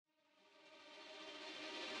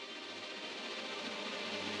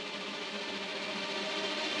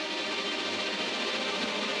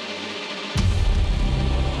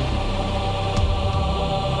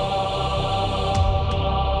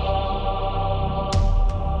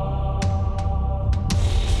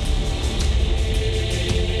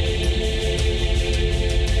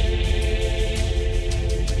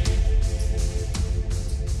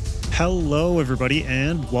Hello, everybody,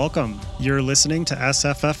 and welcome. You're listening to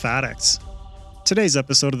SFF Addicts. Today's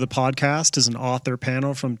episode of the podcast is an author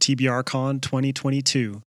panel from TBRCon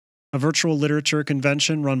 2022, a virtual literature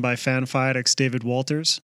convention run by FanFi Addicts David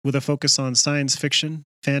Walters, with a focus on science fiction,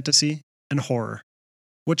 fantasy, and horror.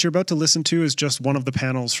 What you're about to listen to is just one of the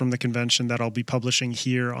panels from the convention that I'll be publishing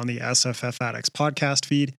here on the SFF Addicts podcast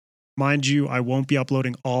feed. Mind you, I won't be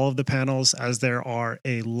uploading all of the panels as there are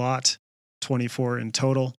a lot, 24 in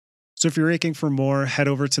total. So if you're aching for more, head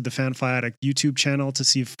over to the FanFi Addict YouTube channel to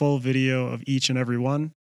see a full video of each and every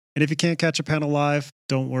one. And if you can't catch a panel live,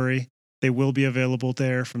 don't worry. They will be available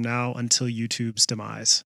there from now until YouTube's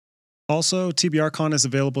demise. Also, TBRCon is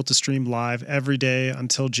available to stream live every day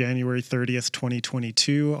until January 30th,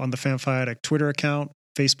 2022 on the FanFi Addict Twitter account,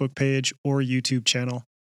 Facebook page, or YouTube channel.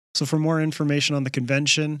 So for more information on the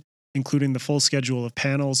convention, including the full schedule of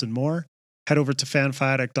panels and more, head over to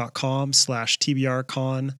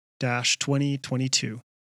fanfiaddict.com/TBRCon 2022.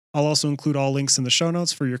 I'll also include all links in the show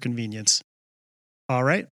notes for your convenience. All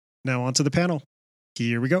right, now on to the panel.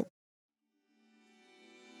 Here we go.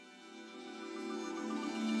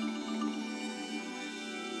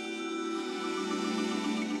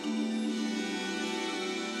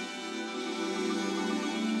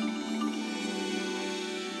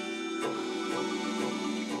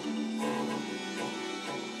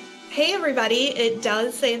 Hey everybody, it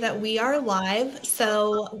does say that we are live,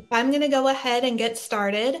 so I'm going to go ahead and get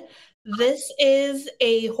started. This is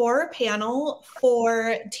a horror panel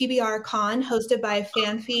for TBRCon hosted by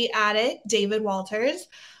FanFi Addict David Walters.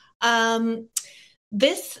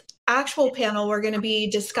 This actual panel, we're going to be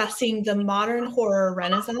discussing the modern horror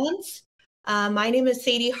renaissance. My name is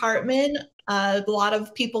Sadie Hartman. A lot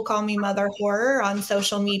of people call me Mother Horror on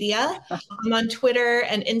social media. I'm on Twitter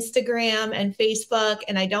and Instagram and Facebook,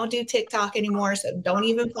 and I don't do TikTok anymore, so don't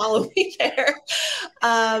even follow me there.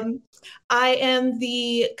 I am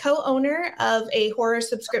the co-owner of a horror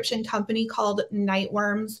subscription company called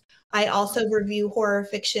Nightworms. I also review horror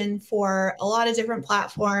fiction for a lot of different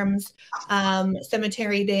platforms,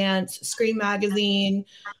 Cemetery Dance, Scream Magazine,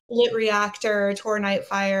 Lit Reactor, Tor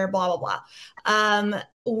Nightfire, blah, blah, blah.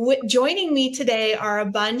 Joining me today are a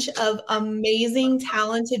bunch of amazing,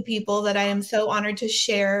 talented people that I am so honored to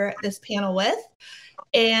share this panel with.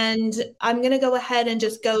 And I'm going to go ahead and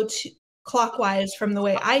just go to clockwise from the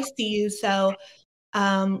way I see you. So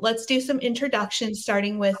let's do some introductions,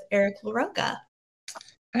 starting with Eric LaRocca.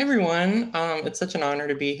 Hi, everyone. It's such an honor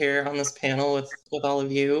to be here on this panel with all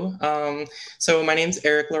of you. So my name's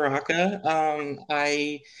Eric LaRocca.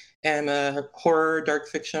 I am a horror dark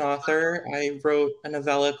fiction author. I wrote a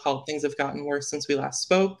novella called Things Have Gotten Worse Since We Last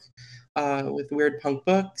Spoke with Weird Punk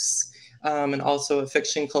Books, and also a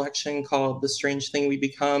fiction collection called The Strange Thing We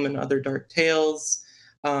Become and Other Dark Tales.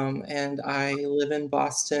 And I live in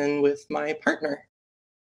Boston with my partner.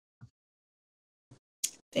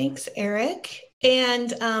 Thanks, Eric.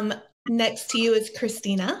 And next to you is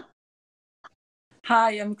Christina.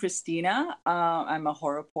 Hi, I'm Christina. I'm a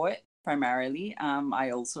horror poet primarily. I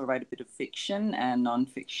also write a bit of fiction and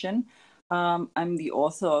nonfiction. I'm the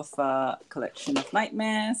author of a collection of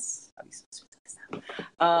nightmares,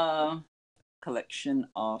 collection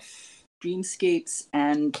of dreamscapes,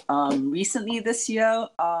 and recently this year,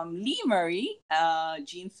 Lee Murray,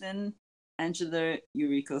 Jean Flynn, Angela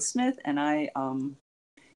Eureka Smith, and I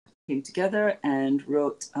came together and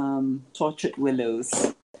wrote Tortured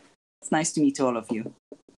Willows. It's nice to meet all of you.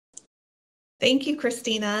 Thank you,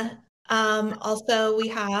 Christina. Also, we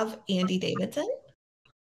have Andy Davidson.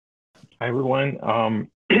 Hi, everyone.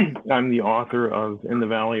 I'm the author of In the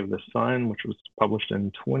Valley of the Sun, which was published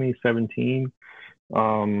in 2017.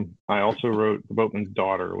 I also wrote The Boatman's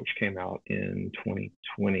Daughter, which came out in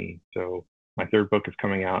 2020. So my third book is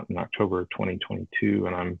coming out in October 2022,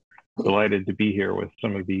 and I'm delighted to be here with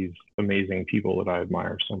some of these amazing people that I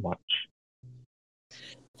admire so much.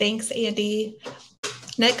 Thanks, Andy.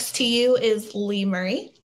 Next to you is Lee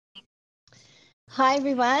Murray. Hi,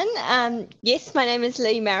 everyone. Yes, my name is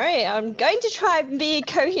Lee Murray. I'm going to try and be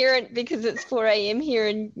coherent because it's 4 a.m. here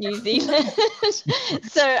in New Zealand.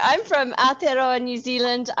 So I'm from Aotearoa, New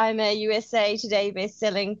Zealand. I'm a USA Today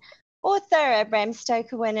bestselling author, a Bram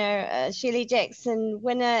Stoker winner, a Shirley Jackson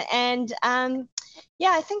winner, and I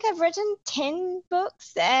think I've written 10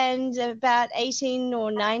 books and about 18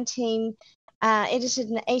 or 19,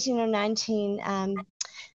 edited 18 or 19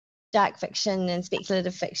 dark fiction and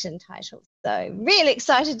speculative fiction titles. So really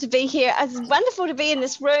excited to be here. It's wonderful to be in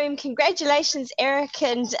this room. Congratulations, Eric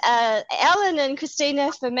and Alan and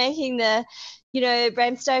Christina, for making the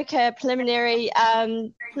Bram Stoker preliminary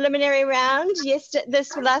round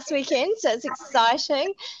this last weekend. So it's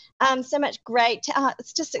exciting. so much great.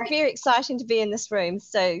 It's just very exciting to be in this room.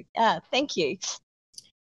 So thank you.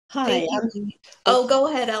 Hi. Oh, go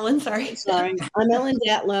ahead, Ellen. Sorry. Sorry. I'm Ellen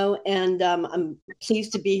Datlow, and I'm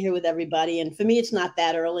pleased to be here with everybody. And for me, it's not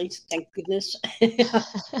that early, thank goodness.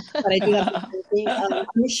 But I do have to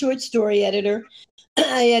I'm a short story editor.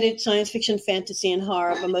 I edit science fiction, fantasy, and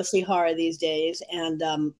horror, but mostly horror these days. And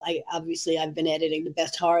I've been editing the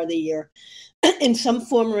best horror of the year in some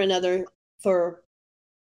form or another for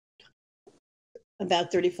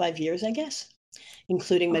about 35 years, I guess,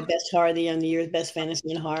 including my best horror of the year and the year's best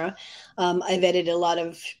fantasy and horror. I've edited a lot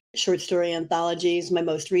of short story anthologies. My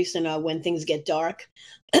most recent are When Things Get Dark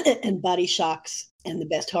and Body Shocks, and the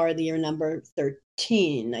best horror of the year, number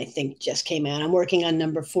 13, I think, just came out. I'm working on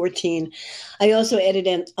number 14. I also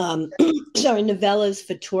edited novellas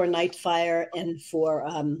for Tor Nightfire and for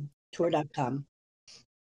Tor.com.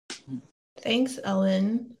 Thanks,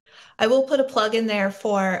 Ellen. I will put a plug in there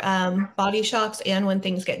for Body Shocks and When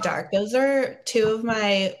Things Get Dark. Those are two of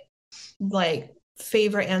my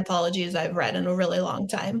favorite anthologies I've read in a really long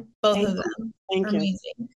time. Both of them are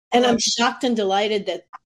amazing. And I'm shocked and delighted that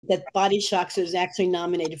Body Shocks is actually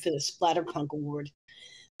nominated for the Splatterpunk Award,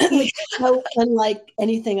 which is so unlike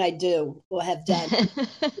anything I do or have done.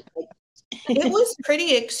 It was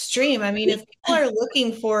pretty extreme. I mean, if people are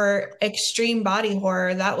looking for extreme body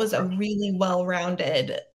horror, that was a really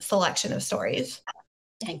well-rounded selection of stories.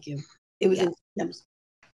 Thank you. It was.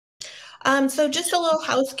 So just a little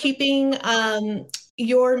housekeeping.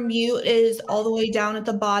 Your mute is all the way down at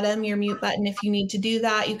the bottom, your mute button if you need to do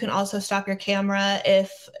that. You can also stop your camera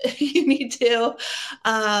if you need to.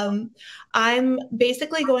 I'm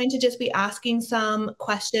basically going to just be asking some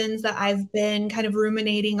questions that I've been kind of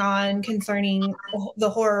ruminating on concerning the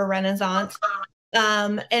horror renaissance.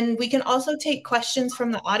 And we can also take questions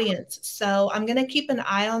from the audience. So I'm going to keep an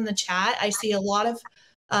eye on the chat. I see a lot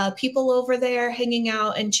of people over there hanging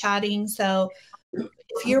out and chatting. So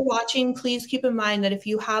if you're watching, please keep in mind that if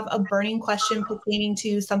you have a burning question pertaining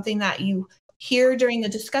to something that you hear during the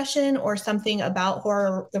discussion or something about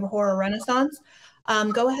the horror renaissance,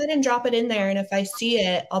 go ahead and drop it in there. And if I see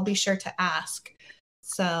it, I'll be sure to ask.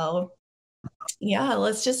 So yeah,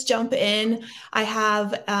 let's just jump in. I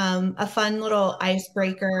have a fun little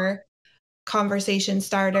icebreaker conversation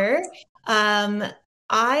starter. I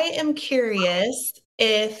am curious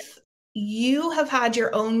if you have had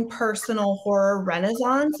your own personal horror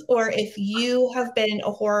renaissance, or if you have been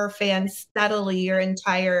a horror fan steadily your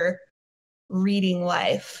entire reading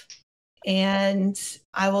life. And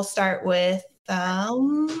I will start with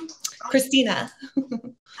Christina.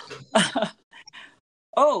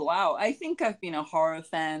 Oh, wow. I think I've been a horror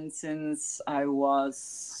fan since I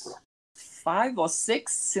was 5 or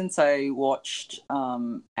 6, since I watched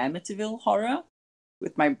Amityville Horror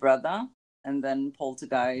with my brother, and then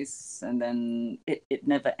Poltergeist, and then it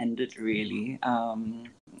never ended, really.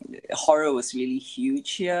 Horror was really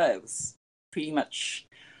huge here. It was pretty much,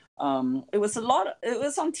 it was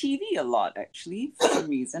on TV a lot, actually, for some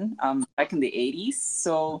reason, back in the 80s.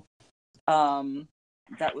 So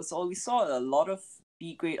that was all we saw, a lot of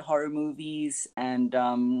B-grade horror movies, and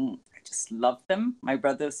I just loved them. My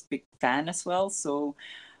brother's a big fan as well. So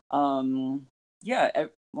yeah,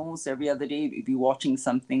 almost every other day we'd be watching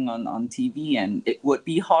something on TV, and it would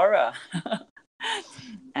be horror.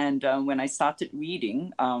 And when I started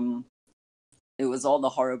reading, it was all the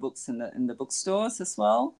horror books in the bookstores as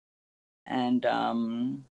well. And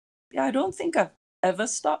yeah, I don't think I've ever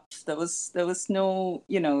stopped. There was no,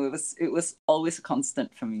 it was always a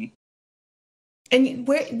constant for me. And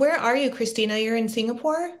where are you, Christina? You're in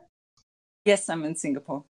Singapore? Yes, I'm in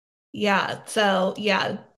Singapore. Yeah. So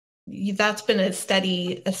yeah, that's been a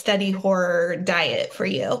steady horror diet for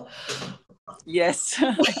you. Yes.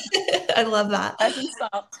 I love that. Hasn't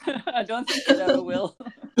stopped. I don't think it ever will.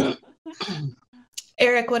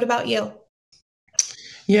 Eric, what about you?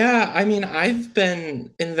 Yeah, I mean, I've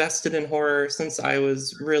been invested in horror since I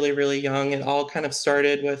was really, really young. It all kind of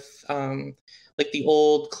started with like the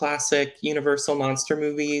old classic Universal monster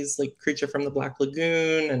movies, like Creature from the Black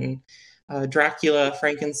Lagoon and Dracula,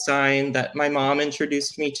 Frankenstein, that my mom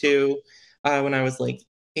introduced me to when I was like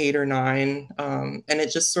 8 or 9. And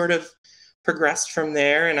it just sort of progressed from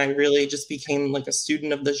there. And I really just became like a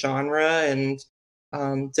student of the genre and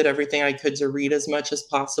did everything I could to read as much as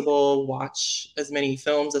possible, watch as many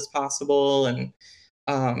films as possible. And,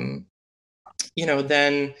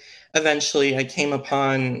 then eventually I came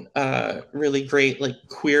upon really great like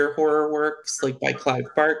queer horror works like by Clive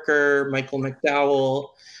Barker, Michael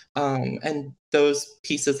McDowell. And those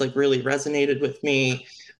pieces like really resonated with me,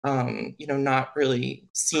 not really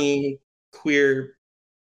seeing queer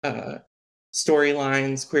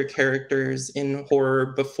storylines, queer characters in horror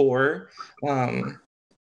before. I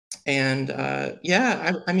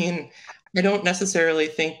mean, I don't necessarily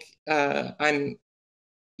think I'm,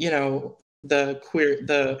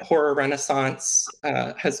 the horror renaissance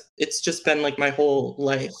it's just been like my whole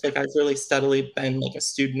life. Like I've really steadily been like a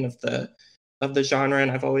student of the genre,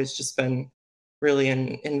 and I've always just been really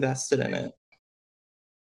invested in it.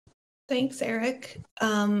 Thanks, Eric.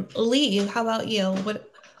 Lee, how about you?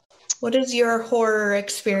 What is your horror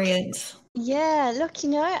experience? Yeah, look,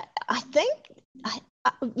 I think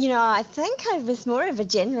I was more of a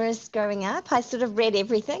generalist growing up. I sort of read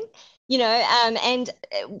everything, and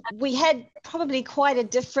we had probably quite a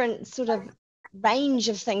different sort of range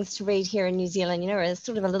of things to read here in New Zealand. It's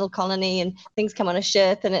sort of a little colony, and things come on a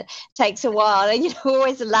ship, and it takes a while, and we're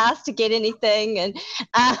always the last to get anything, and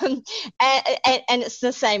it's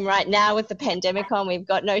the same right now with the pandemic on. We've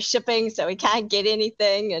got no shipping, so we can't get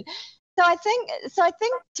anything, and so I think,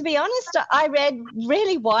 to be honest, I read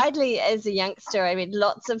really widely as a youngster. I read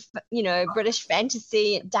lots of, British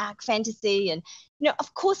fantasy, dark fantasy, and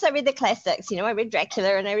of course, I read the classics. I read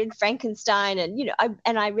Dracula and I read Frankenstein, and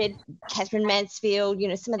I read Catherine Mansfield.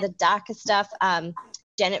 Some of the darker stuff.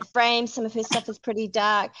 Janet Frame, some of her stuff is pretty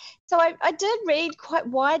dark. So I did read quite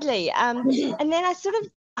widely. And then I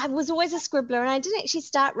was always a scribbler, and I didn't actually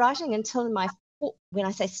start writing until when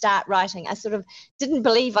I say start writing, I sort of didn't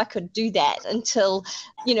believe I could do that until,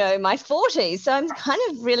 my 40s. So I'm kind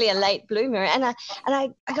of really a late bloomer. And I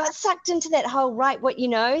got sucked into that whole write what you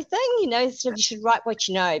know thing, sort of you should write what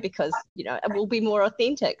you know because, it will be more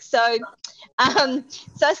authentic. So I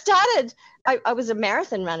started, I was a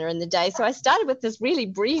marathon runner in the day. So I started with this really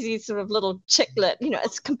breezy sort of little chicklet,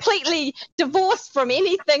 it's completely divorced from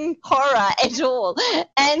anything horror at all.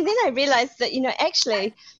 And then I realized that,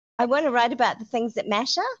 actually, I want to write about the things that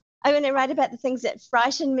matter. I want to write about the things that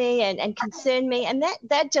frighten me and concern me. And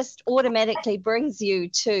that just automatically brings you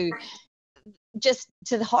to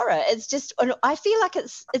the horror. It's just, I feel like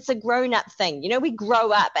it's a grown-up thing. We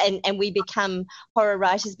grow up and we become horror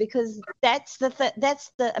writers because that's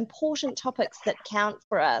the important topics that count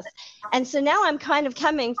for us. And so now I'm kind of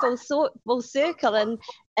coming full circle,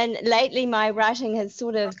 and lately my writing has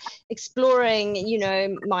sort of exploring,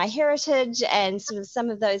 my heritage and sort of some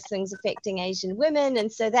of those things affecting Asian women. And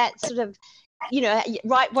so that sort of,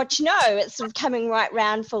 write what you know, it's sort of coming right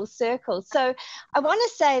round full circle. So I want to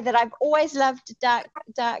say that I've always loved dark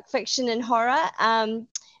fiction and horror, and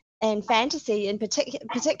fantasy in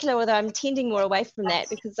particular, although I'm tending more away from that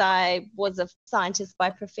because I was a scientist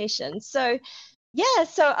by profession. So yeah,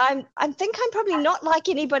 so I think I'm probably not like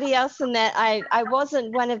anybody else in that I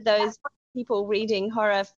wasn't one of those people reading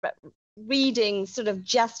sort of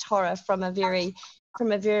just horror from a very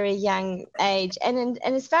young age. And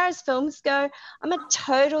as far as films go, I'm a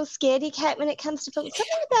total scaredy cat when it comes to films.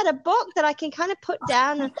 Something about a book that I can kind of put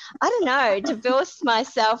down and, I don't know, divorce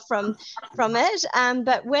myself from it.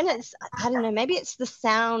 But when it's, I don't know, maybe it's the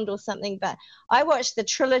sound or something, but I watched the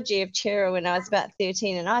trilogy of Terror when I was about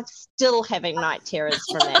 13 and I'm still having night terrors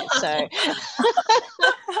from that. So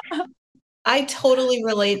I totally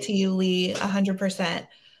relate to you, Lee, 100%.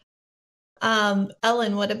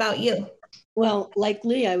 Ellen, what about you? Well, like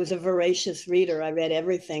Lee, I was a voracious reader. I read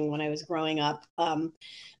everything when I was growing up. But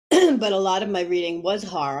a lot of my reading was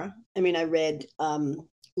horror. I mean, I read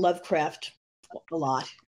Lovecraft a lot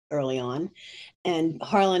early on, and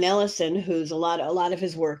Harlan Ellison, who's a lot of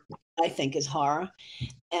his work, I think, is horror.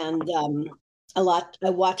 And I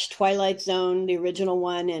watched Twilight Zone, the original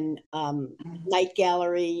one, and Night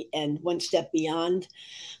Gallery, and One Step Beyond.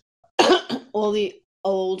 All the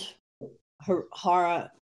old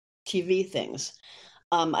horror TV things.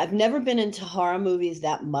 I've never been into horror movies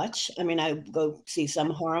that much. I mean, I go see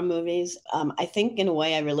some horror movies. I think in a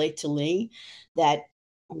way I relate to Lee, that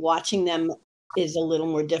watching them is a little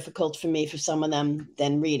more difficult for me for some of them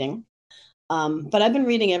than reading. But I've been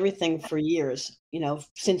reading everything for years,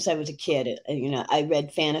 since I was a kid. I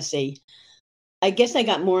read fantasy. I guess I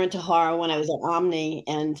got more into horror when I was at Omni,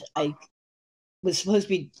 and I was supposed to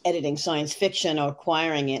be editing science fiction or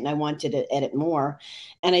acquiring it, and I wanted to edit more,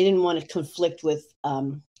 and I didn't want to conflict with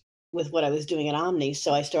what I was doing at Omni,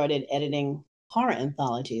 so I started editing horror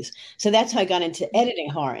anthologies. So that's how I got into editing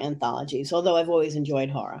horror anthologies, although I've always enjoyed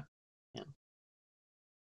horror. Yeah.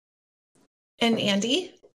 And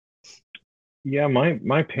Andy? Yeah,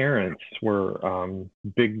 my parents were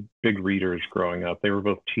big readers growing up. They were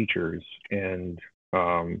both teachers, and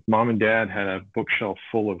Mom and Dad had a bookshelf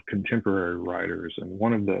full of contemporary writers, and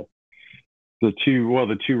one of the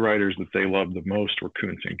two writers that they loved the most were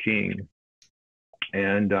Kuntz and King.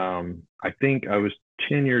 And I think I was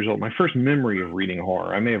 10 years old. My first memory of reading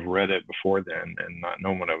horror, I may have read it before then and not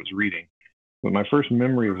known what I was reading, but my first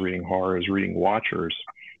memory of reading horror is reading Watchers.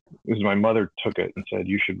 Because my mother took it and said,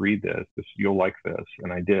 "You should read this. You'll like this."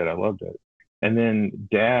 And I did. I loved it. And then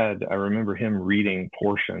Dad, I remember him reading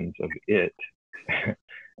portions of it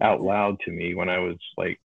out loud to me when I was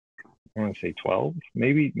like, I want to say 12,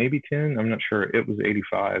 maybe 10. I'm not sure. It was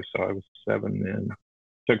 85, so I was 7 then.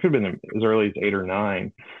 So it could have been as early as 8 or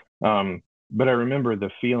 9. But I remember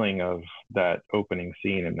the feeling of that opening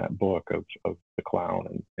scene in that book of the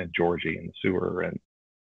clown and Georgie in the sewer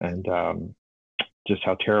and just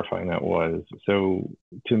how terrifying that was. So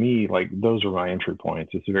to me, like, those are my entry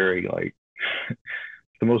points. It's very like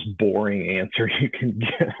the most boring answer you can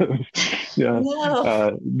give. Yeah.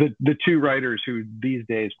 No. The two writers who these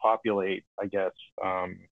days populate, I guess,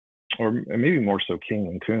 or maybe more so King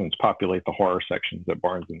and Koontz, populate the horror sections at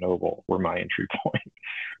Barnes and Noble were my entry point.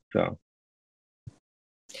 So.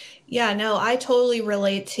 Yeah, no, I totally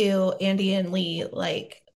relate to Andy and Lee,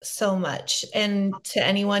 like, so much. And to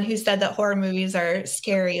anyone who said that horror movies are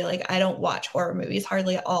scary, like, I don't watch horror movies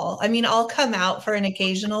hardly at all. I mean, I'll come out for an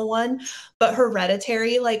occasional one, but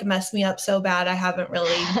Hereditary, like, messed me up so bad I haven't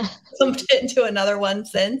really jumped into another one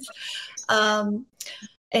since.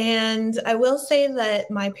 And I will say that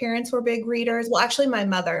my parents were big readers. Well, actually, my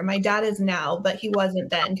mother. My dad is now, but he wasn't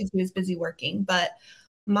then because he was busy working. But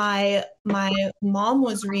my mom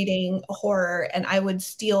was reading horror, and I would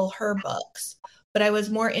steal her books. But I was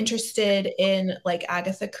more interested in, like,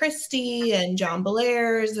 Agatha Christie and John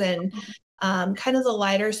Bellairs and kind of the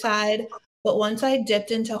lighter side. But once I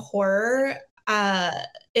dipped into horror,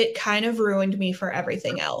 it kind of ruined me for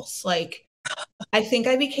everything else. Like, I think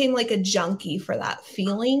I became like a junkie for that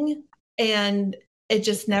feeling, and it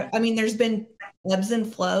just never, I mean, there's been ebbs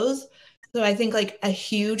and flows. So I think like a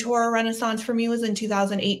huge horror renaissance for me was in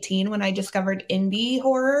 2018 when I discovered indie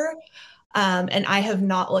horror. And I have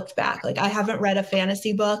not looked back. Like, I haven't read a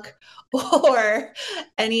fantasy book or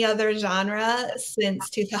any other genre since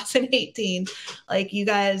 2018. Like, you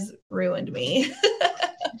guys ruined me.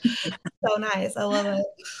 So nice. I love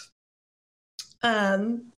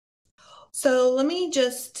it. So let me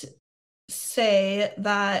just say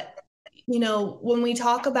that, you know, when we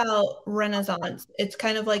talk about Renaissance, it's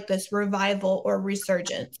kind of like this revival or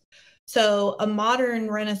resurgence. So a modern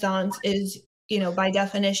Renaissance is, you know, by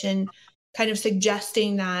definition, kind of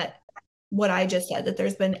suggesting that what I just said, that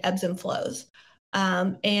there's been ebbs and flows.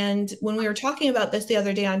 And when we were talking about this the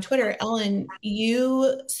other day on Twitter, Ellen,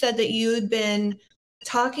 you said that you had been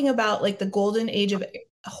talking about like the golden age of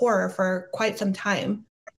horror for quite some time.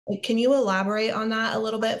 Like, can you elaborate on that a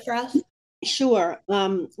little bit for us? Sure.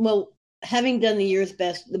 Well, having done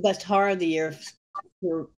the best horror of the year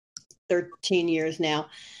for 13 years now,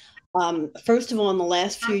 first of all, in the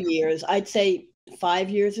last few years, I'd say 5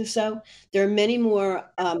 years or so, there are many more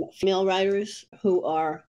female writers who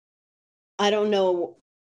are, I don't know,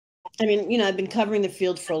 I mean, you know, I've been covering the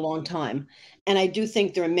field for a long time, and I do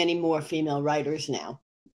think there are many more female writers now.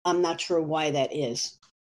 I'm not sure why that is,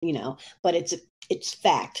 you know, but it's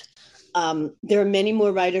fact. There are many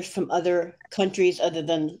more writers from other countries other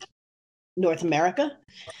than North America.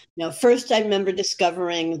 You know, first I remember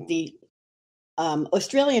discovering the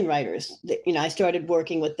Australian writers. You know, I started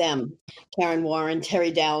working with them, Karen Warren, Terry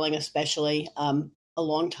Dowling, especially, a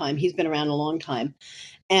long time. He's been around a long time,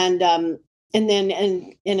 and then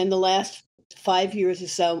in the last 5 years or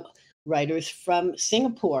so, writers from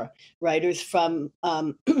Singapore, writers from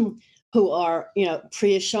who are, you know,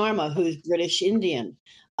 Priya Sharma, who's British Indian,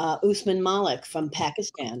 Usman Malik from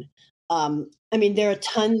Pakistan. I mean, there are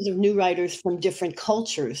tons of new writers from different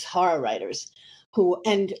cultures, horror writers,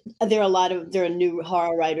 and there are new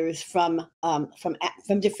horror writers from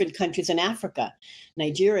different countries in Africa,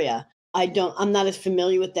 Nigeria. I'm not as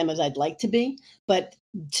familiar with them as I'd like to be, but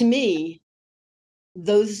to me,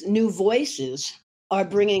 those new voices are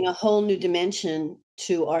bringing a whole new dimension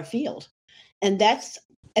to our field. And that's,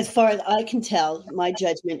 as far as I can tell, my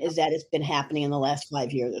judgment is that it's been happening in the last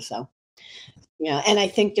 5 years or so. You know, and I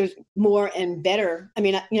think there's more and better. I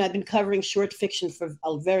mean, you know, I've been covering short fiction for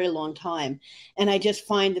a very long time, and I just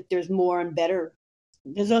find that there's more and better.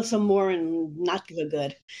 There's also more and not so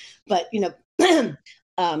good, but you know,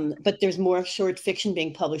 but there's more short fiction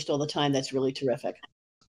being published all the time. That's really terrific.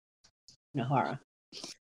 You know, horror.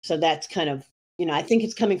 So that's kind of, you know, I think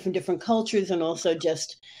it's coming from different cultures and also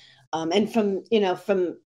just, and from, you know,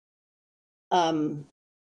 from, I'm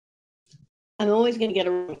always going to get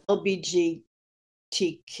a LGBTQ.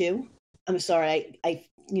 I'm sorry, I,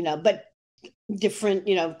 you know, but different,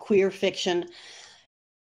 you know, queer fiction.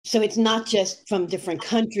 So it's not just from different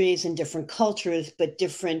countries and different cultures, but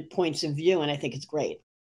different points of view. And I think it's great.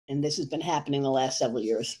 And this has been happening the last several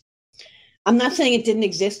years. I'm not saying it didn't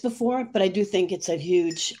exist before, but I do think it's a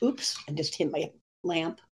huge, oops, I just hit my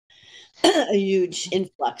lamp, a huge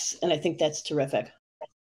influx. And I think that's terrific.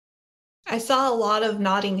 I saw a lot of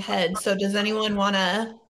nodding heads. So does anyone want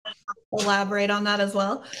to elaborate on that as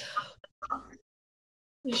well?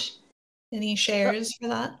 Any shares for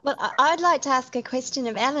that? Well, I'd like to ask a question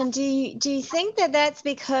of Alan. Do you think that that's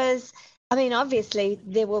because, I mean, obviously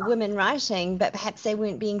there were women writing, but perhaps they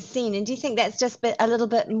weren't being seen. And do you think that's just a little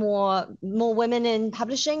bit more women in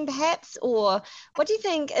publishing, perhaps? Or what do you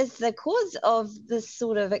think is the cause of this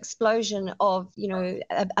sort of explosion of,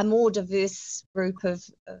 a more diverse group of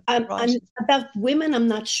writers? About women, I'm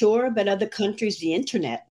not sure, but other countries, the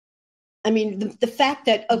internet. I mean, the fact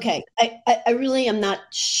that, okay, I really am not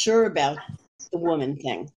sure about the woman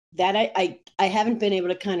thing. That I haven't been able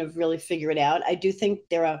to kind of really figure it out. I do think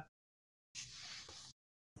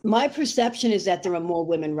my perception is that there are more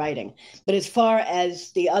women writing. But as far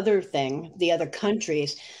as the other thing, the other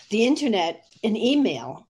countries, the internet and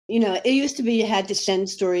email, it used to be you had to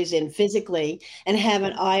send stories in physically and have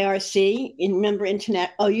an IRC. And remember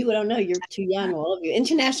internet? Oh, you don't know. You're too young, all of you.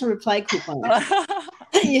 International reply coupons.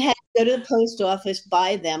 You had to go to the post office,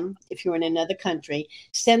 buy them if you were in another country,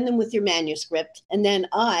 send them with your manuscript. And then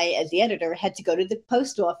I, as the editor, had to go to the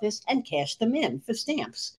post office and cash them in for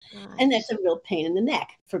stamps. Nice. And that's a real pain in the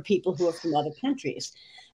neck for people who are from other countries,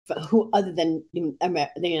 other than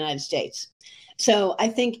the United States. So I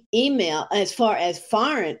think email, as far as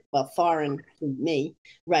foreign to me,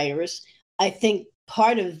 writers, I think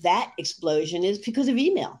part of that explosion is because of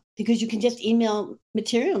email, because you can just email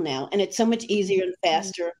material now, and it's so much easier and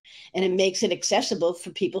faster, and it makes it accessible for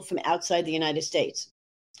people from outside the United States.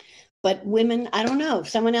 But women, I don't know.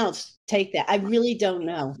 Someone else take that. I really don't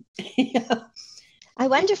know. I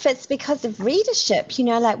wonder if it's because of readership,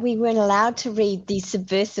 like we weren't allowed to read these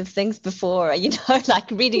subversive things before, like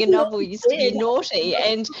reading a novel used to be naughty.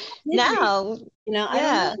 And now, I don't know.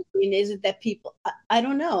 I mean, is it that people, I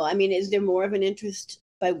don't know. I mean, is there more of an interest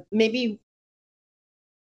by maybe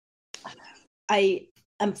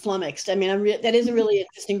I'm flummoxed. I mean, that is a really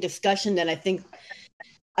interesting discussion that I think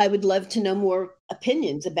I would love to know more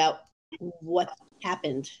opinions about what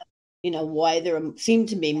happened, why there seem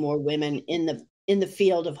to be more women in the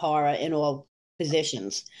field of horror in all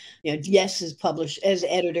positions, yes, as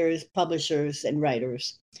editors, publishers, and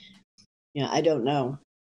writers. I don't know,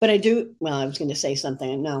 but I do. Well, I was going to say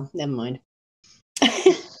something. No, never mind.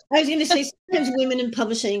 I was going to say sometimes women in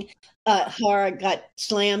publishing horror got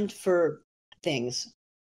slammed for things,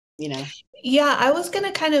 Yeah, I was going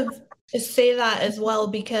to kind of say that as well,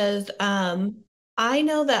 because I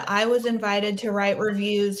know that I was invited to write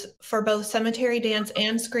reviews for both Cemetery Dance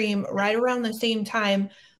and Scream right around the same time,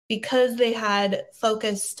 because they had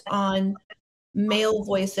focused on male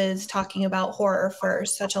voices talking about horror for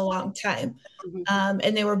such a long time. Mm-hmm.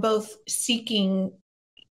 And they were both seeking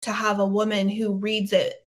to have a woman who reads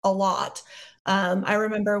it a lot. I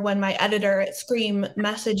remember when my editor at Scream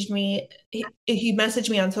messaged me, he messaged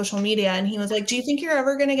me on social media, and he was like, do you think you're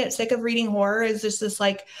ever going to get sick of reading horror? Is this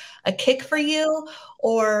like a kick for you?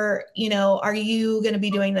 Or, are you going to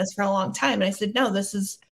be doing this for a long time? And I said, no, this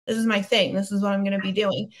is my thing. This is what I'm going to be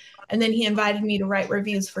doing. And then he invited me to write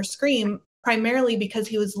reviews for Scream, primarily because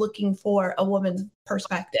he was looking for a woman's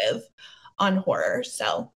perspective on horror.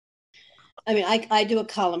 So, I mean, I do a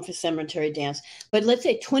column for Cemetery Dance, but let's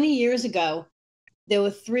say 20 years ago, there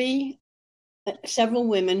were several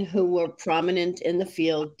women who were prominent in the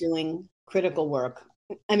field doing critical work.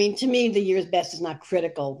 I mean, to me, The Year's Best is not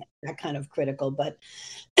critical, that kind of critical, but,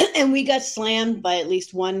 and we got slammed by at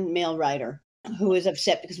least one male writer who was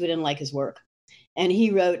upset because we didn't like his work. And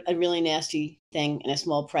he wrote a really nasty thing in a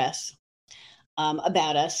small press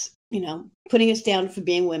about us, putting us down for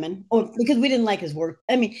being women, or because we didn't like his work.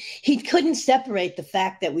 I mean, he couldn't separate the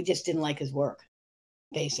fact that we just didn't like his work,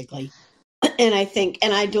 basically. And I think,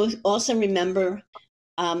 and I do also remember,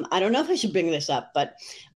 I don't know if I should bring this up, but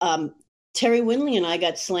Terry Winley and I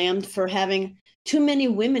got slammed for having too many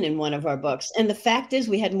women in one of our books. And the fact is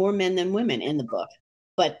we had more men than women in the book,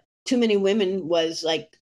 but too many women was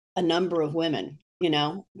like a number of women.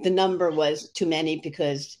 The number was too many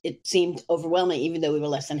because it seemed overwhelming, even though we were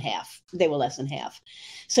less than half. They were less than half.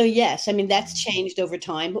 So yes, I mean, that's changed over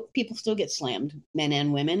time, but people still get slammed, men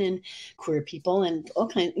and women and queer people and all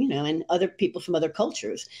kinds, and other people from other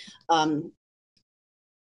cultures.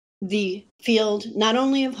 The field, not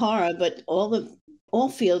only of horror, but all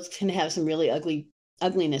fields can have some really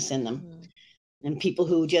ugliness in them. Mm. And people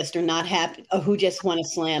who just are not happy or who just want to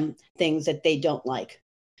slam things that they don't like.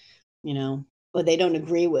 or they don't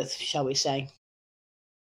agree with, shall we say.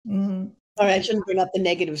 Mm-hmm. All right, I shouldn't bring up the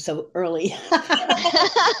negative so early.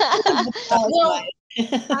 Well,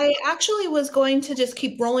 I actually was going to just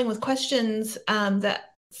keep rolling with questions that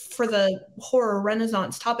for the horror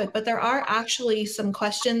renaissance topic, but there are actually some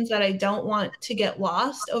questions that I don't want to get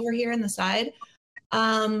lost over here in the side.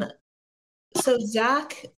 So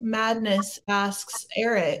Zach Madness asks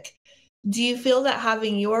Eric, do you feel that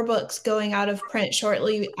having your books going out of print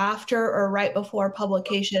shortly after or right before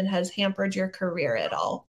publication has hampered your career at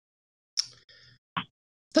all?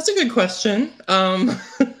 That's a good question.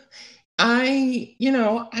 I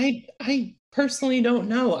personally don't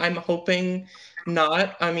know. I'm hoping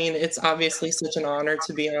not. I mean, it's obviously such an honor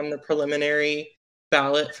to be on the preliminary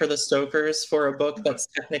ballot for the Stokers for a book that's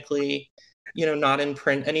technically, not in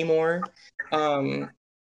print anymore. I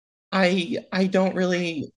don't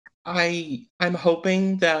really. I'm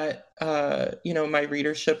hoping that my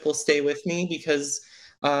readership will stay with me because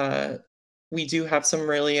we do have some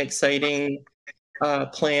really exciting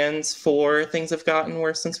plans for Things Have Gotten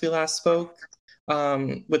Worse Since We Last Spoke,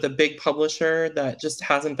 with a big publisher that just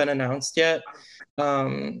hasn't been announced yet.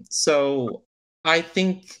 So I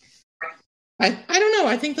think, I don't know,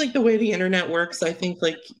 I think like the way the internet works, I think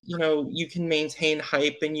like, you can maintain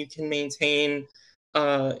hype and you can maintain,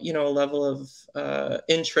 a level of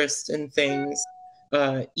interest in things,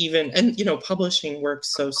 and publishing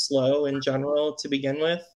works so slow in general to begin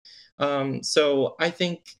with. So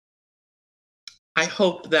I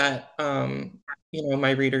hope that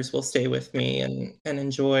my readers will stay with me and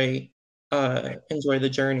enjoy the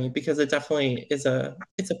journey, because it definitely is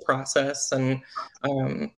it's a process, and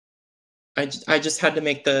I just had to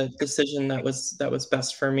make the decision that was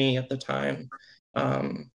best for me at the time.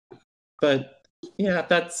 But yeah,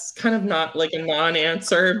 that's kind of not like a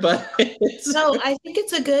non-answer, but No, I think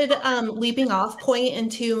it's a good leaping off point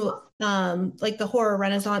into like the horror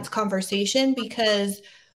renaissance conversation, because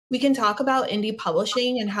we can talk about indie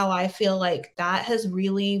publishing and how I feel like that has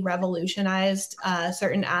really revolutionized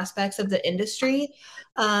certain aspects of the industry.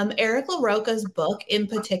 Eric LaRocca's book in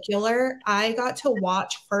particular, I got to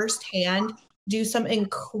watch firsthand do some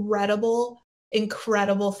incredible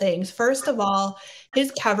things. First of all,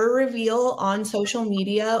 his cover reveal on social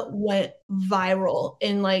media went viral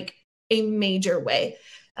in like a major way.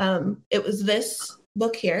 It was this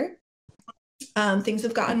book here. Things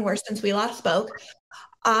Have Gotten Worse Since We Last Spoke.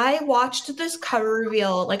 I watched this cover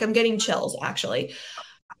reveal, like I'm getting chills actually.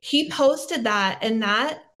 He posted that, and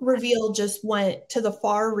that reveal just went to the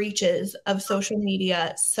far reaches of social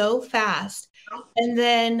media so fast. And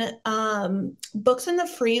then Books in the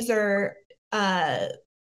Freezer, sorry,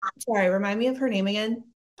 remind me of her name again.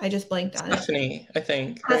 I just blanked on it. Stephanie, I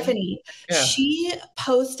think. Stephanie. Right? Yeah. She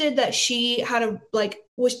posted that she had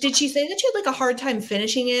did she say that she had like a hard time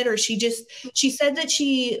finishing it, or she said that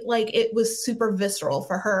it was super visceral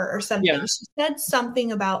for her or something. Yeah. She said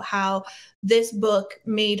something about how this book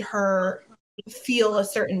made her feel a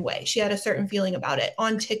certain way. She had a certain feeling about it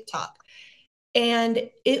on TikTok, and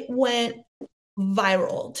it went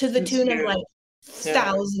viral to the tune of like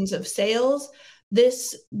thousands of sales.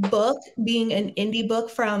 This book, being an indie book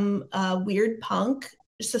from Weird Punk,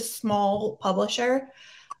 just a small publisher,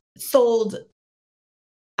 sold.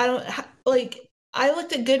 I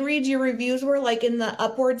looked at Goodreads. Your reviews were like in the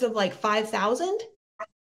upwards of like 5,000.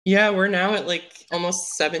 Yeah, we're now at like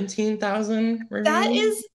almost 17,000 reviews. That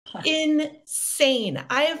is insane.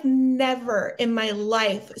 I have never in my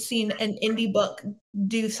life seen an indie book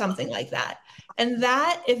do something like that. And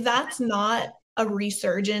that, if that's not a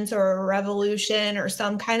resurgence or a revolution or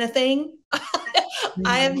some kind of thing,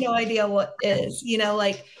 I have no idea what is.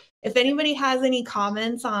 If anybody has any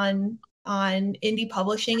comments on indie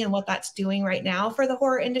publishing and what that's doing right now for the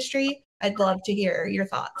horror industry, I'd love to hear your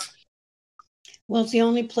thoughts. Well, it's the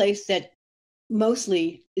only place that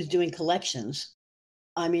mostly is doing collections.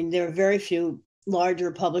 I mean, there are very few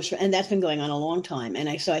larger publishers, and that's been going on a long time. And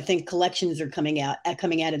I think collections are coming out of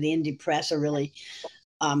the indie press are really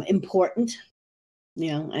important.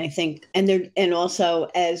 I think, and also,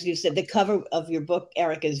 as you said, the cover of your book,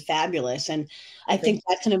 Eric, is fabulous. And I think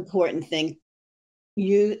that's an important thing.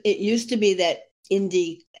 It used to be that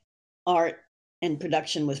indie art and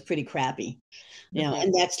production was pretty crappy,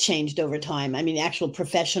 and that's changed over time. I mean, actual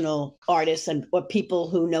professional artists or people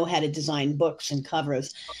who know how to design books and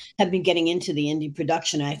covers have been getting into the indie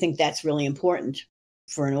production. And I think that's really important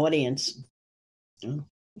for an audience.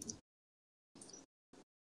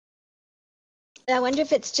 I wonder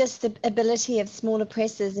if it's just the ability of smaller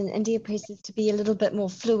presses and indie presses to be a little bit more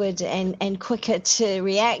fluid and quicker to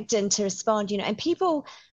react and to respond, and people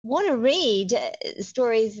want to read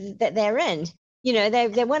stories that they're in.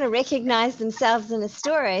 they want to recognize themselves in a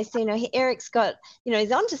story. So, Eric's got,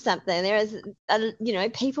 he's onto something. There is,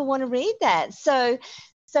 people want to read that. So,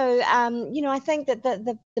 I think that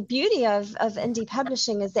the beauty of indie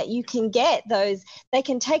publishing is that you can get those, they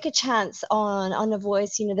can take a chance on a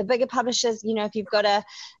voice. The bigger publishers, if you've got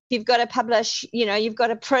to publish, you've got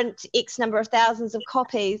to print X number of thousands of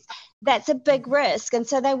copies, that's a big risk. And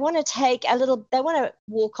so they want to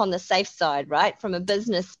walk on the safe side, right? From a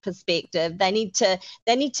business perspective, they need to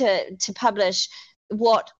publish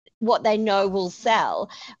what they know will sell.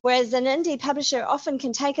 Whereas an indie publisher often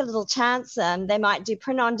can take a little chance. They might do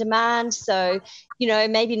print on demand. So,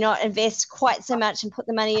 maybe not invest quite so much and put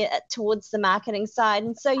the money towards the marketing side.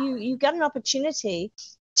 And so you got an opportunity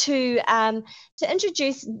to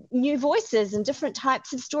introduce new voices and different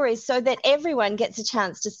types of stories so that everyone gets a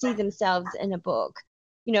chance to see themselves in a book.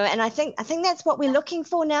 And I think that's what we're looking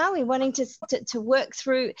for now. We're wanting to work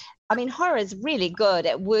through. I mean, horror is really good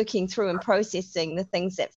at working through and processing the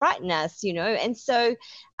things that frighten us, and so,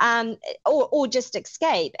 or just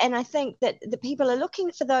escape. And I think that the people are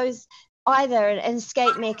looking for those, either an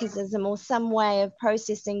escape mechanism or some way of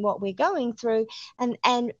processing what we're going through,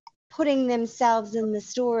 and putting themselves in the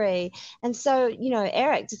story. And so,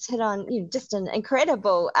 Eric just hit on, just an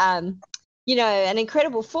incredible. An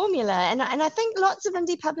incredible formula. And I think lots of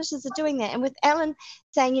indie publishers are doing that. And with Ellen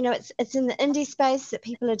saying, it's in the indie space that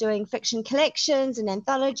people are doing fiction collections and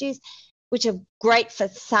anthologies, which are great for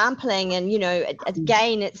sampling. And,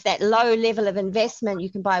 again, it's that low level of investment.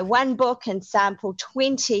 You can buy one book and sample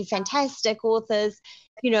 20 fantastic authors.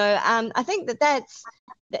 I think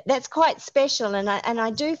that's quite special. And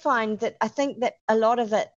I do find that I think that a lot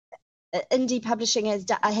of it, indie publishing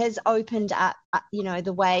has opened up,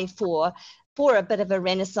 the way for a bit of a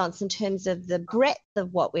renaissance in terms of the breadth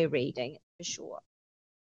of what we're reading, for sure.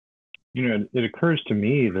 It occurs to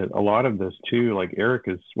me that a lot of this too, like Eric,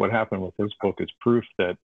 is what happened with his book is proof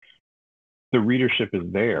that the readership is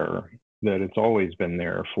there, that it's always been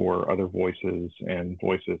there for other voices and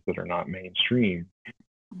voices that are not mainstream.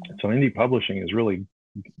 So indie publishing is really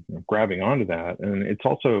grabbing onto that. And it's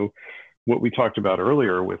also what we talked about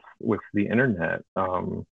earlier with the internet,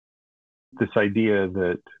 this idea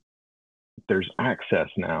that there's access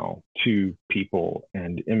now to people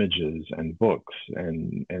and images and books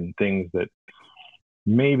and things that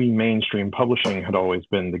maybe mainstream publishing had always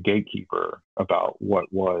been the gatekeeper about what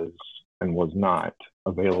was and was not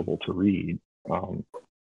available to read.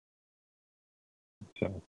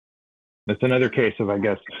 So it's another case of, I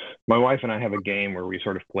guess, my wife and I have a game where we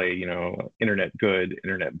sort of play, internet good,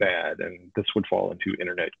 internet bad, and this would fall into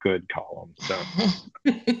internet good column. So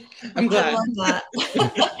I'm glad. I love that.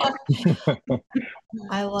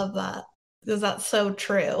 I love that, because that's so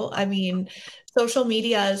true. I mean, social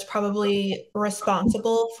media is probably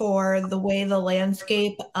responsible for the way the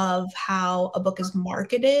landscape of how a book is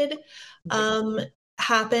marketed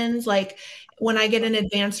happens. Like when I get an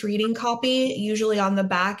advanced reading copy, usually on the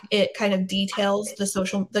back, it kind of details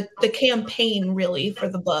the campaign really for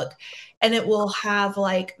the book. And it will have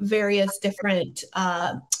like various different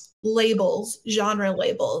labels, genre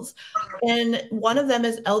labels. And one of them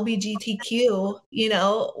is LGBTQ,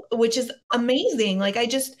 which is amazing. Like, I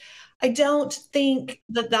don't think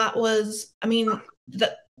that was,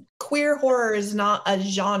 the queer horror is not a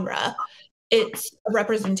genre. It's a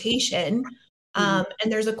representation. And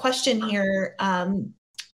there's a question here. Let's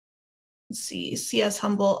see, C.S.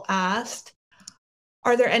 Humble asked,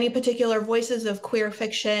 are there any particular voices of queer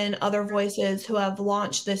fiction, other voices who have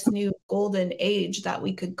launched this new golden age that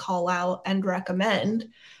we could call out and recommend?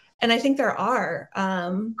 And I think there are.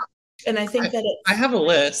 And I think that I have a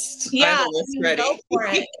list. Yeah, I have a list ready. Go for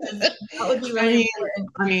it. That would be really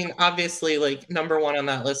important. Obviously, like number one on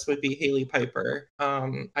that list would be Hailey Piper.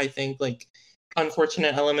 I think like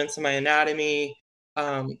Unfortunate Elements of My Anatomy.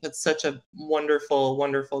 It's such a wonderful,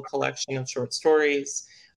 wonderful collection of short stories.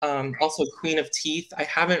 Also Queen of Teeth. I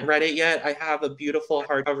haven't read it yet. I have a beautiful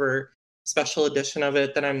hardcover special edition of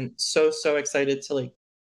it that I'm so excited to like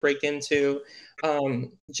break into.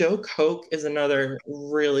 Jo Koch is another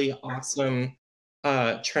really awesome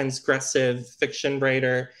transgressive fiction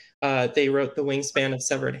writer. They wrote The Wingspan of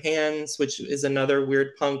Severed Hands, which is another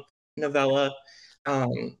weird punk novella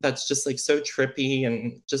that's just like so trippy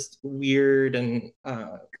and just weird, and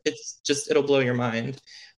it'll blow your mind.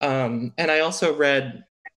 And I also read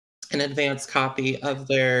an advanced copy of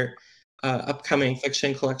their upcoming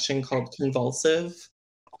fiction collection called Convulsive,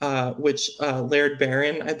 which Laird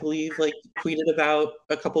Barron, I believe, like tweeted about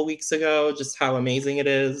a couple weeks ago, just how amazing it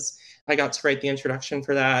is. I got to write the introduction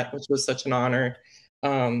for that, which was such an honor.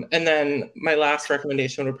 And then my last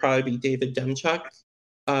recommendation would probably be David Demchuk.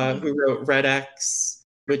 who wrote Red X,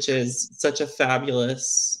 which is such a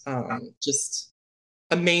fabulous, just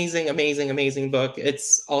amazing book.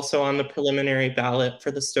 It's also on the preliminary ballot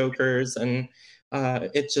for the Stokers, and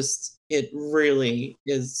it really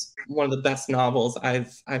is one of the best novels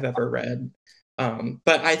I've ever read.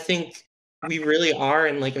 But I think we really are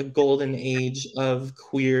in like a golden age of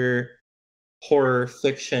queer horror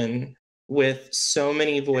fiction with so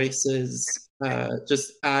many voices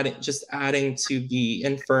just adding to the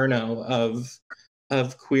inferno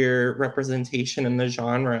of queer representation in the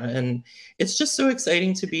genre. And it's just so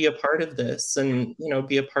exciting to be a part of this and,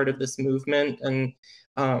 be a part of this movement. And,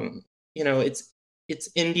 it's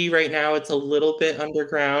indie right now. It's a little bit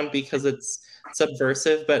underground because it's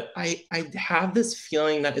subversive, but I have this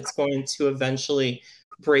feeling that it's going to eventually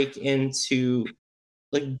break into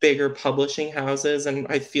like bigger publishing houses. And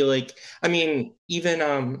I feel like, even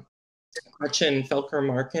Gretchen Felker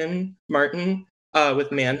Martin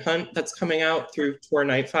with Manhunt that's coming out through Tor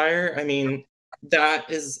Nightfire.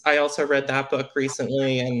 I also read that book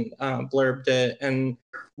recently and blurbed it. And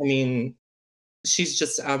she's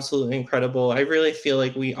just absolutely incredible. I really feel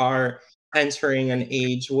like we are entering an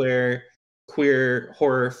age where queer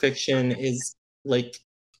horror fiction is like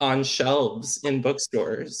on shelves in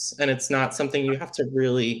bookstores, and it's not something you have to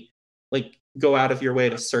really like go out of your way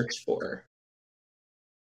to search for.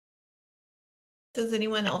 Does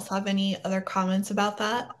anyone else have any other comments about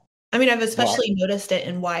that? I've especially noticed it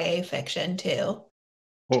in YA fiction too.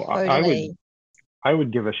 Well, Totally. I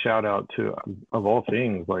would give a shout out to, of all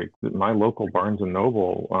things, like my local Barnes and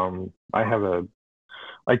Noble.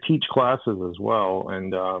 I teach classes as well,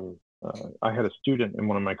 and I had a student in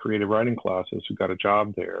one of my creative writing classes who got a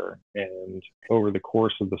job there, and over the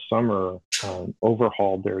course of the summer,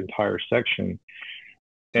 overhauled their entire section.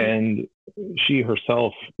 And she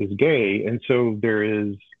herself is gay, and so there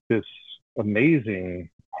is this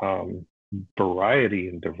amazing variety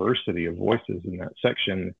and diversity of voices in that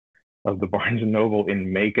section of the Barnes and Noble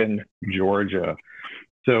in Macon, Georgia.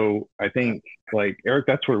 So I think, like, Eric,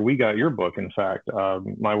 that's where we got your book. In fact,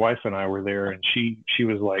 my wife and I were there, and she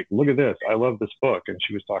was like, "Look at this! I love this book," and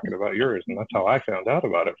she was talking about yours, and that's how I found out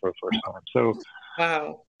about it for the first time. So,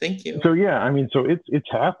 wow, thank you. So yeah, so it's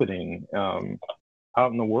happening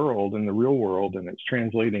out in the world, in the real world, and it's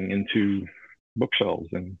translating into bookshelves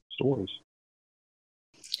and stores.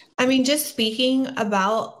 Just speaking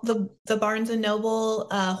about the Barnes and Noble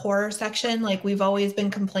horror section, like we've always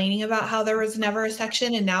been complaining about how there was never a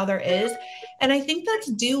section and now there is. And I think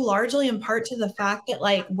that's due largely in part to the fact that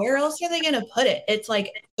like, where else are they going to put it? It's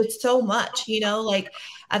like, it's so much, like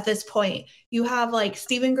at this point you have like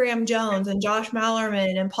Stephen Graham Jones and Josh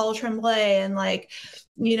Malerman and Paul Tremblay and like,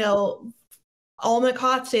 Alma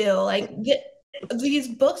Katsu, like these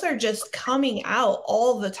books are just coming out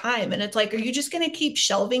all the time. And it's like, are you just going to keep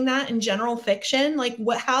shelving that in general fiction? Like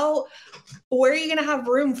where are you going to have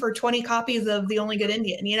room for 20 copies of The Only Good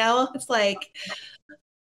Indian? It's like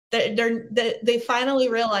they finally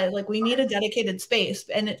realized like we need a dedicated space,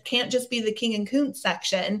 and it can't just be the King and Kuntz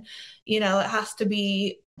section. It has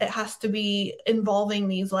to be involving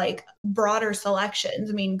these like broader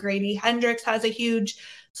selections. Grady Hendrix has a huge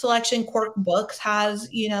selection. Quirk Books has,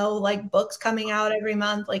 like books coming out every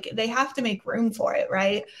month. Like they have to make room for it,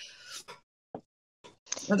 right?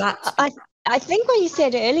 I think what you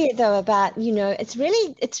said earlier though about, it's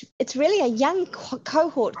really a young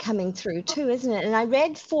cohort coming through too, isn't it? And I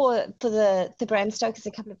read for the Bram Stokers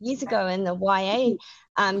a couple of years ago in the YA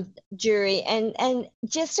jury, and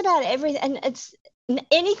just about everything, and it's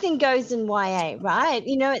anything goes in YA, right?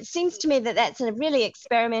 It seems to me that that's a really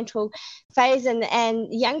experimental phase, and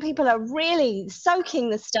young people are really soaking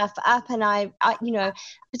the stuff up. And I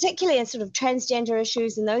particularly in sort of transgender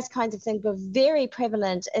issues and those kinds of things were very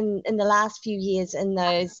prevalent in the last few years in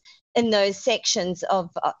those sections of,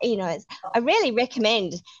 I really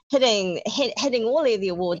recommend hitting all of the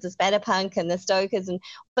awards, the Spatterpunk and the Stokers, and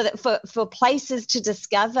for places to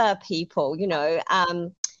discover people,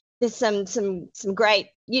 there's some great,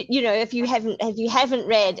 if you haven't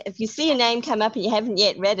read, if you see a name come up and you haven't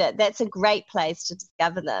yet read it, that's a great place to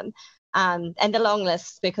discover them. And the long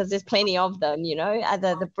lists, because there's plenty of them,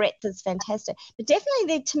 the breadth is fantastic. But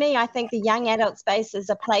definitely to me, I think the young adult space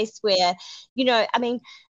is a place where,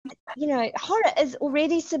 horror is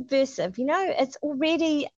already subversive. It's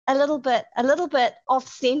already a little bit off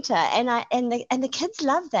center, and the kids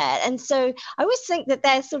love that. And so I always think that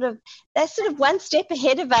they're sort of one step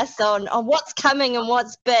ahead of us on what's coming and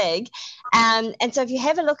what's big. And so if you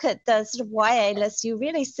have a look at the sort of YA list, you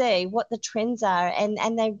really see what the trends are,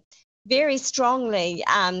 and they very strongly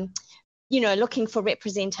looking for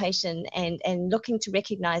representation and looking to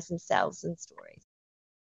recognize themselves in stories.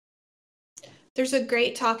 There's a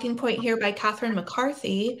great talking point here by Catherine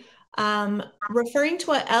McCarthy, referring to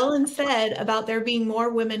what Ellen said about there being more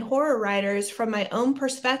women horror writers. From my own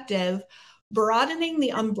perspective, broadening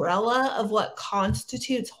the umbrella of what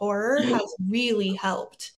constitutes horror has really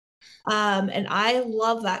helped. And I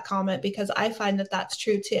love that comment because I find that that's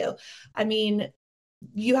true too. I mean,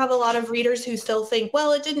 you have a lot of readers who still think,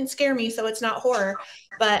 well, it didn't scare me, so it's not horror.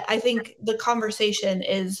 But I think the conversation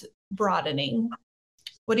is broadening.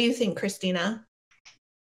 What do you think, Christina?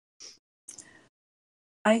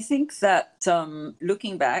 I think that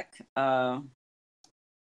looking back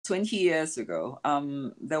 20 years ago,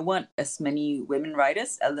 there weren't as many women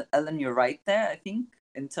writers. Ellen, you're right there, I think,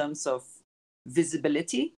 in terms of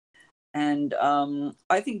visibility. And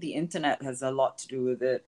I think the internet has a lot to do with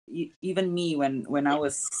it. Even me, when I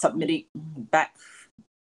was submitting back,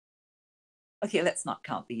 okay, let's not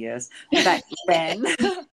count the years, back then,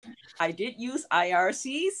 I did use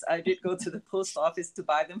IRCs. I did go to the post office to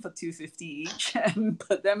buy them for $2.50 each and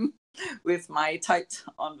put them with my typed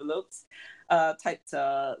envelopes, typed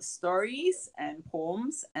stories and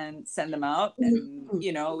poems and send them out, and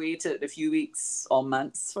waited a few weeks or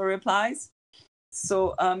months for replies.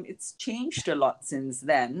 So it's changed a lot since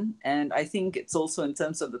then, and I think it's also in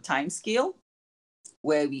terms of the time scale,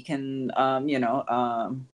 where we can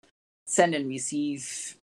send and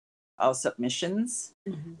receive our submissions,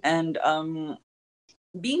 and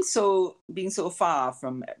being so far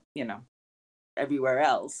from everywhere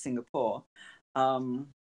else, Singapore,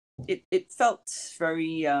 it felt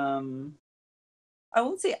very I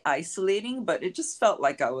won't say isolating, but it just felt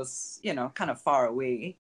like I was kind of far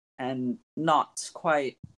away and not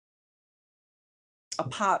quite a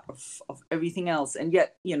part of everything else. And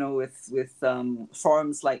yet, with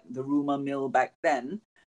forums like the Rumor Mill back then,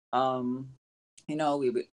 we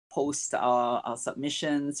would post our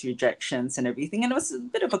submissions, rejections, and everything. And it was a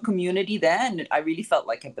bit of a community there, and I really felt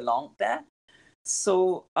like I belonged there.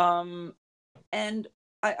 So, and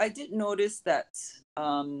I did notice that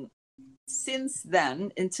since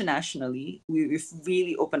then, internationally, we've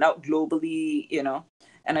really opened out globally,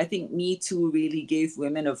 and I think Me Too really gave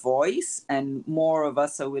women a voice, and more of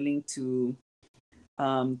us are willing to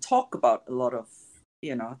talk about a lot of,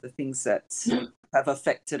 the things that have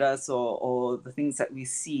affected us or the things that we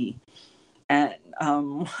see. And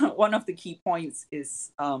one of the key points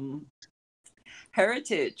is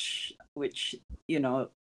heritage, which,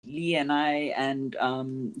 Lee and I and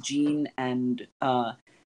Jean and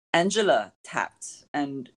Angela tapped.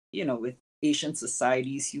 And, with Asian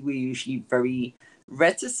societies, you were usually very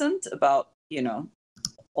reticent about,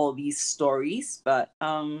 all these stories, but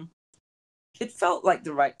it felt like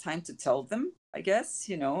the right time to tell them, I guess,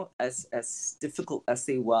 as difficult as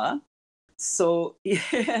they were. So,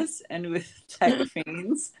 yes, and with tech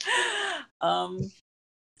things. And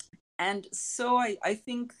so I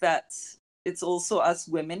think that it's also us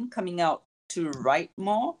women coming out to write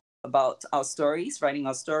more about our stories, writing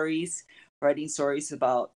stories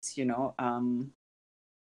about,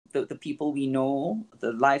 the people we know,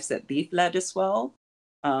 the lives that they've led as well.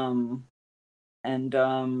 I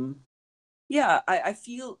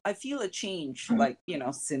feel a change, like,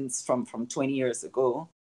 since from 20 years ago,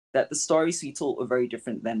 that the stories we told were very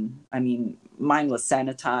different then. I mean, mine was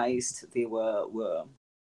sanitized. They were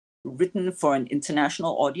written for an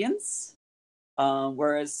international audience,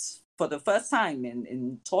 whereas for the first time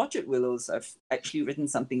in Tortured Willows, I've actually written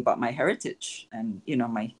something about my heritage and,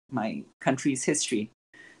 my country's history.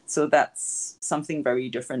 So that's something very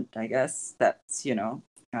different, I guess. That's,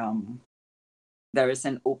 there is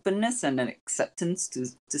an openness and an acceptance to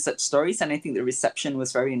such stories. And I think the reception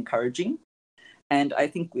was very encouraging. And I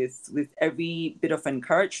think with every bit of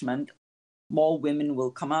encouragement, more women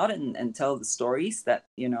will come out and tell the stories that,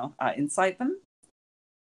 are inside them.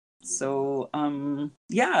 So, I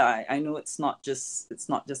know it's not just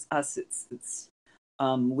us, it's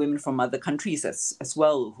women from other countries as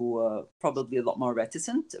well, who are probably a lot more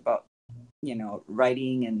reticent about,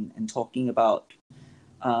 writing and talking about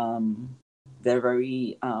their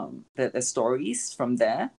very their stories from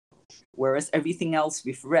there. Whereas everything else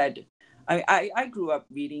we've read, I grew up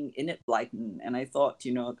reading Enid Blyton, and I thought,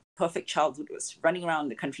 perfect childhood was running around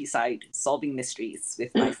the countryside solving mysteries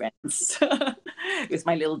with my friends, with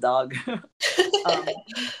my little dog.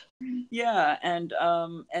 And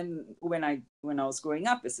when I was growing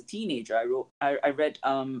up as a teenager, I read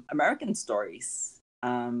American stories.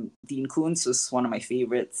 Dean Koontz was one of my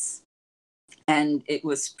favorites, and it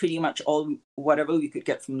was pretty much all whatever we could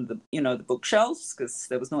get from the the bookshelves, because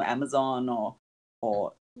there was no Amazon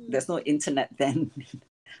or there's no internet then.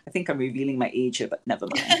 I think I'm revealing my age here, but never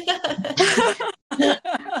mind.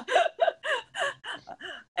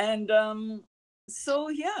 And So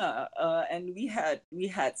yeah, and we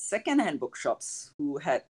had secondhand bookshops who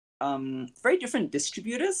had very different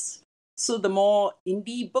distributors. So the more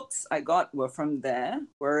indie books I got were from there,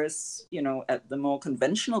 whereas at the more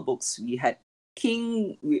conventional books we had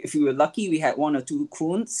King. If we were lucky, we had one or two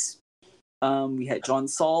Kuntz. We had John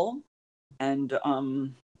Saul, and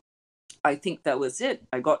I think that was it.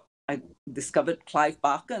 I discovered Clive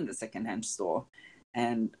Barker in the secondhand store,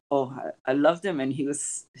 and I loved him, and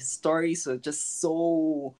his stories were just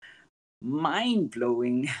so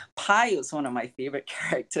mind-blowing. Pi was one of my favorite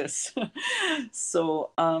characters.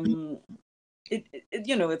 So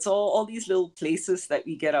it's all these little places that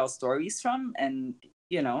we get our stories from, and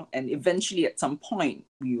and eventually at some point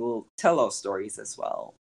we will tell our stories as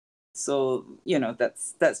well. So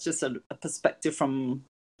that's just a perspective from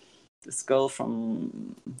this girl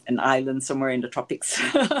from an island somewhere in the tropics.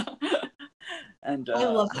 And I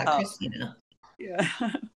love that, Christina. Yeah.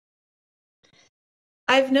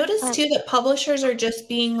 I've noticed too that publishers are just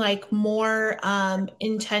being like more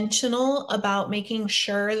intentional about making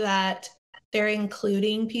sure that they're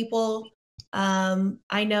including people.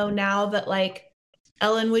 I know now that, like,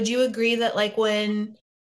 Ellen, would you agree that like when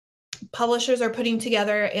publishers are putting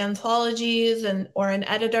together anthologies or an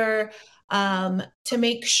editor, to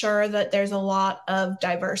make sure that there's a lot of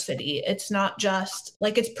diversity? It's not just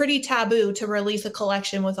like, it's pretty taboo to release a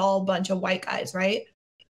collection with all a bunch of white guys, right?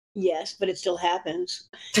 Yes, but it still happens.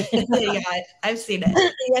 Yeah, I've seen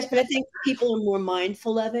it. Yes, but I think people are more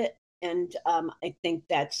mindful of it, and I think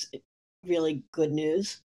that's really good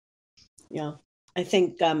news. Yeah, I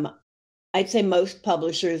think I'd say most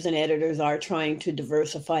publishers and editors are trying to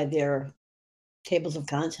diversify their tables of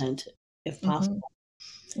content, if possible.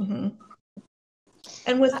 Mm-hmm.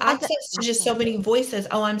 And with access to just so many voices.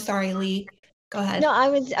 Oh, I'm sorry, Lee. Go ahead. No, I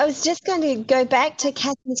was just going to go back to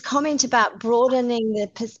Catherine's comment about broadening the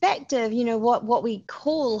perspective, what we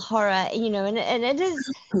call horror, and it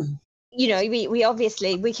is, we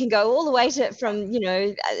obviously, we can go all the way to from,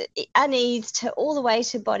 unease to all the way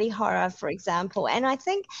to body horror, for example. And I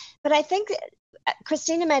think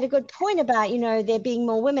Christina made a good point about, there being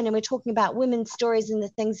more women, and we're talking about women's stories and the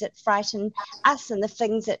things that frighten us and the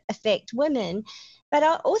things that affect women. But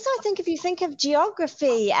also, I think if you think of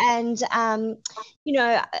geography and,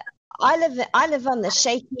 I live on the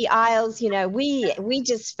Shaky Isles. We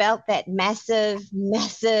just felt that massive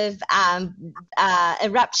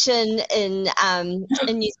eruption in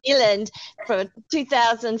New Zealand from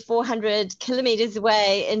 2,400 kilometers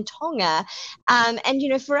away in Tonga,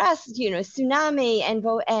 and for us, tsunami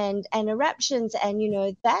and eruptions, and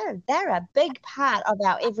they're a big part of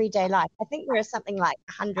our everyday life. I think there are something like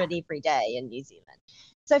 100 every day in New Zealand.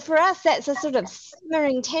 So for us, that's a sort of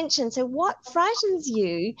simmering tension. So what frightens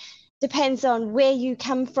you depends on where you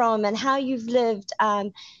come from and how you've lived.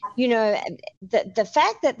 The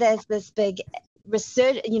fact that there's this big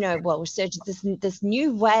resurgence, this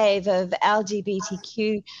new wave of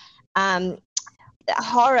LGBTQ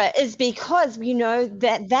horror is because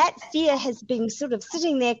that fear has been sort of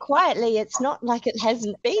sitting there quietly. It's not like it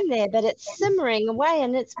hasn't been there, but it's simmering away,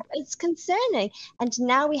 and it's concerning. And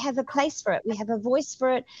now we have a place for it. We have a voice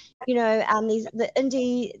for it. The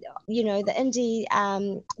indie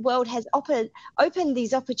world has opened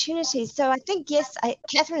these opportunities. So I think, yes,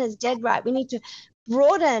 Catherine is dead right. We need to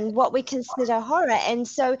broaden what we consider horror, and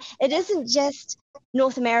so it isn't just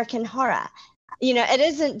North American horror. It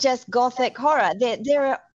isn't just Gothic horror. There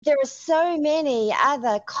are so many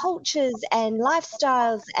other cultures and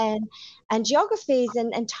lifestyles and geographies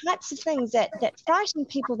and types of things that frighten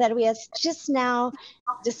people that we are just now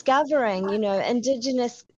discovering.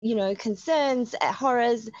 Indigenous concerns,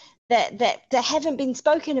 horrors that haven't been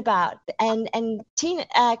spoken about. And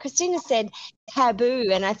Christina said taboo,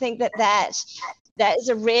 and I think that is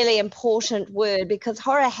a really important word, because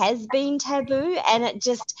horror has been taboo,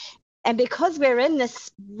 and because we're in this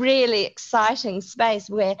really exciting space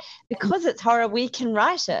where, because it's horror, we can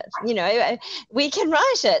write it. We can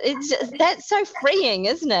write it. That's so freeing,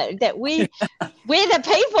 isn't it? That we're the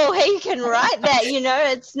people who can write that.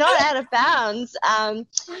 It's not out of bounds. And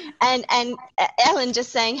Ellen just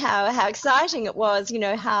saying how exciting it was.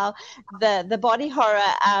 How the body horror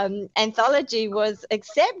anthology was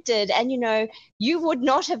accepted, and you would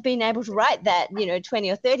not have been able to write that 20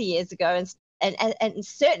 or 30 years ago, and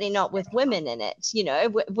certainly not with women in it,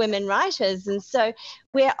 women writers. And so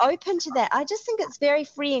we're open to that. I just think it's very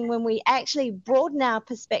freeing when we actually broaden our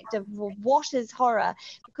perspective of what is horror,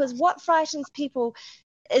 because what frightens people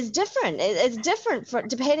is different. It's different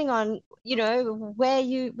depending on, where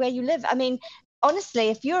you live. I mean, honestly,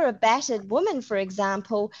 if you're a battered woman, for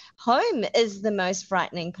example, home is the most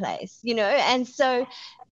frightening place, and so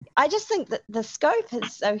I just think that the scope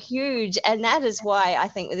is so huge, and that is why I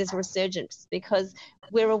think there's a resurgence, because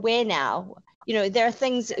we're aware now. You know, there are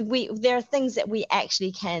things that we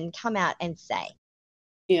actually can come out and say.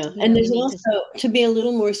 Yeah, and there's also to be a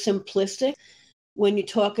little more simplistic when you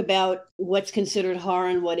talk about what's considered horror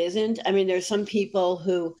and what isn't. I mean, there's some people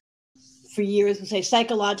who, for years, would say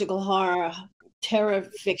psychological horror, terror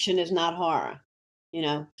fiction is not horror. You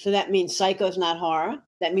know, so that means Psycho's not horror.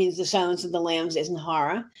 That means The Silence of the Lambs isn't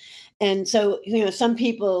horror. And so, you know, some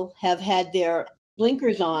people have had their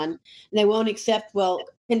blinkers on and they won't accept, well,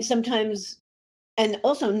 and sometimes, and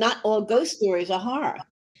also not all ghost stories are horror.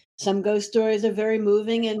 Some ghost stories are very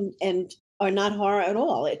moving and are not horror at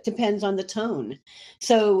all. It depends on the tone.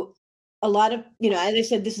 So a lot of, you know, as I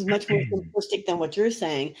said, this is much more simplistic than what you're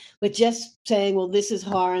saying, but just saying, well, this is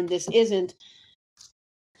horror and this isn't,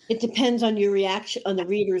 it depends on your reaction, on the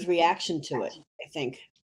reader's reaction to it, I think.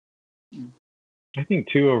 I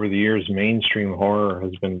think too, over the years, mainstream horror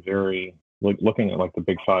has been very, like, looking at like the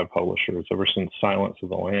big five publishers ever since Silence of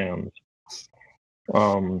the Lambs,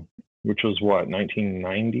 which was what,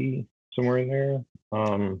 1990, somewhere in there.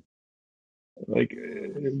 Like,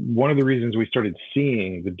 one of the reasons we started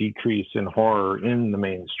seeing the decrease in horror in the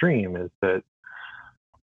mainstream is that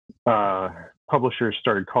publishers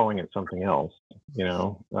started calling it something else, you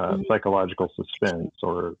know, psychological suspense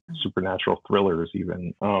or supernatural thrillers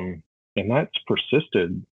even. And that's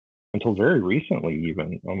persisted until very recently,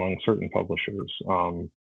 even among certain publishers.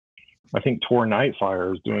 I think Tor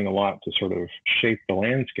Nightfire is doing a lot to sort of shape the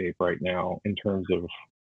landscape right now in terms of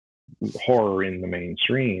horror in the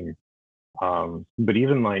mainstream. But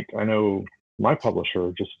even like, I know my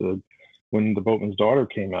publisher just said, when The Boatman's Daughter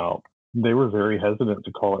came out, they were very hesitant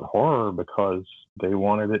to call it horror because they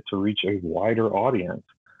wanted it to reach a wider audience.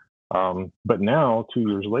 But now, 2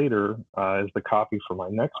 years later, as the copy for my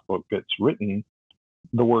next book gets written,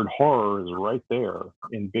 the word horror is right there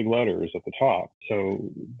in big letters at the top. So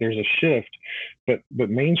there's a shift, but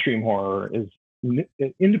mainstream horror is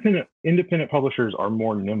independent publishers are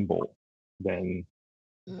more nimble than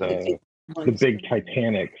the big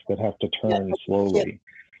Titanics that have to turn slowly.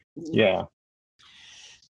 Yeah.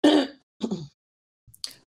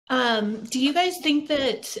 Do you guys think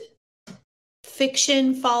that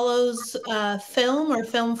fiction follows film, or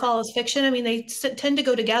film follows fiction? I mean, they tend to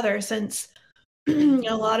go together, since you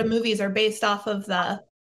know, a lot of movies are based off of the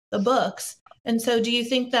books. And so do you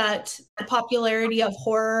think that the popularity of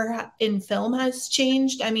horror in film has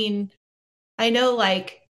changed? I mean, I know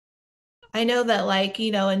that, like,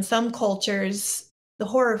 you know, in some cultures, the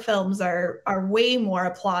horror films are way more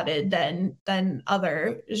applauded than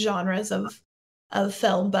other genres of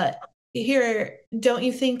film. But here, don't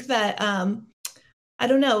you think that, I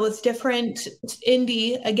don't know, with different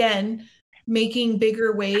indie, again, making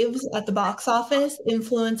bigger waves at the box office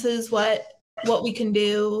influences what we can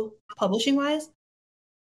do publishing wise?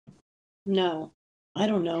 No, I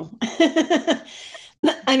don't know.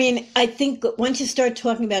 I mean, I think once you start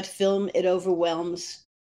talking about film, it overwhelms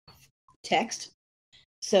text.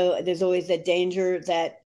 So there's always that danger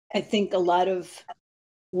that I think a lot of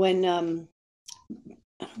when I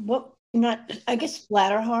guess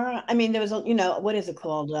splatter horror. I mean, there was, you know, what is it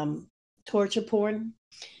called? Torture porn,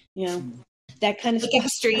 you know, that kind of like stuff.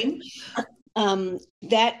 Extreme.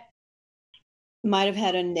 That might have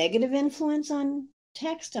had a negative influence on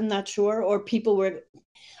text. I'm not sure. Or people were,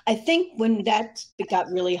 I think when that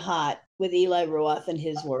got really hot with Eli Roth and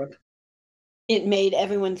his work, it made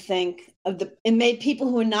everyone think it made people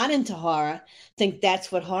who are not into horror think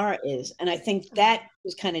that's what horror is. And I think that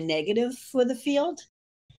was kind of negative for the field,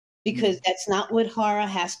 because that's not what horror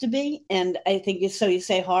has to be. And I think you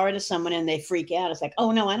say horror to someone and they freak out. It's like,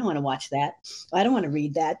 oh no, I don't want to watch that. I don't want to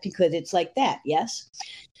read that because it's like that. Yes.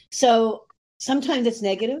 So sometimes it's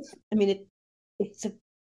negative. I mean, it's a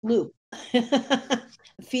loop, a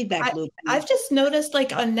feedback loop. I've just noticed,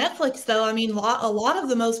 like, on Netflix, though, I mean, a lot of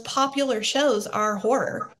the most popular shows are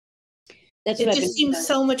horror. It just seems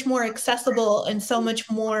so much more accessible and so much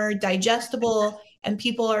more digestible, and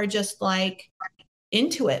people are just like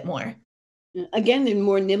into it more. Again, they're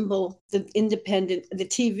more nimble. The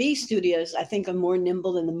TV studios, I think, are more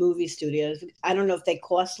nimble than the movie studios. I don't know if they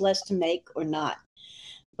cost less to make or not,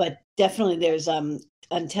 but definitely there's on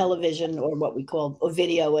television, or what we call, or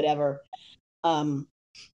video, whatever,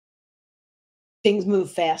 things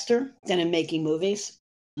move faster than in making movies.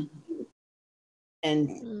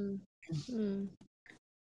 And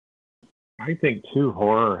I think too,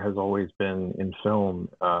 horror has always been in film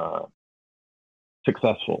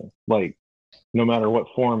successful. Like, no matter what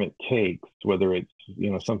form it takes, whether it's,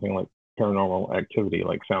 you know, something like Paranormal Activity,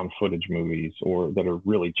 like found footage movies, or that are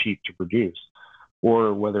really cheap to produce,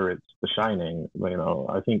 or whether it's The Shining.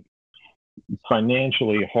 I think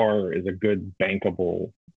financially horror is a good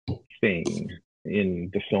bankable thing in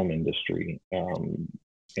the film industry. And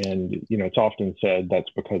it's often said that's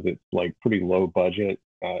because it's like pretty low budget.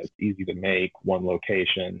 It's easy to make, one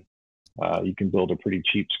location. You can build a pretty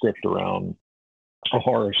cheap script around a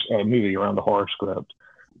movie around a horror script.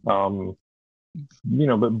 But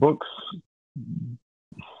books,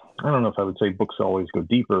 I don't know if I would say books always go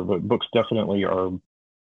deeper, but books definitely are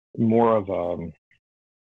more of a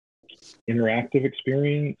interactive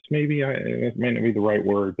experience. Maybe it might not be the right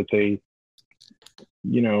word, but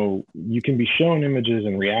you can be shown images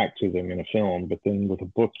and react to them in a film, but then with a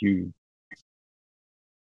book, you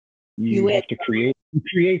have to create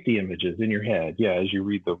the images in your head, as you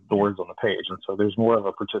read the words on the page. And so there's more of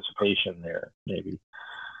a participation there, maybe,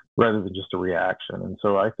 rather than just a reaction. And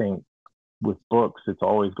so I think with books, it's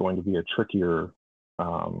always going to be a trickier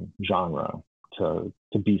genre to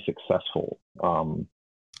be successful.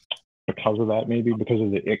 Because of that, maybe because of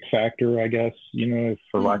the ick factor, I guess,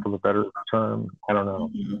 for lack of a better term. I don't know.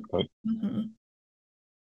 But.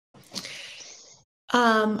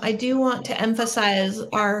 I do want to emphasize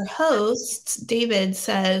our host, David,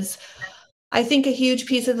 says, I think a huge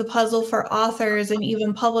piece of the puzzle for authors and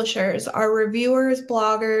even publishers are reviewers,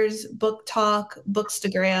 bloggers, book talk,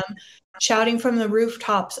 bookstagram, shouting from the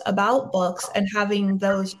rooftops about books, and having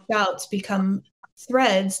those shouts become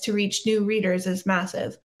threads to reach new readers is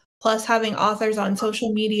massive. Plus, having authors on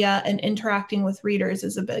social media and interacting with readers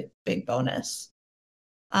is a big bonus.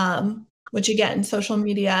 Which again, social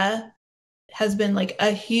media has been like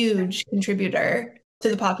a huge contributor to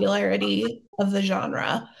the popularity of the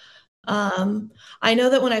genre. I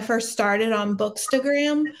know that when I first started on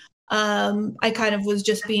Bookstagram, I kind of was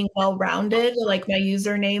just being well-rounded. Like my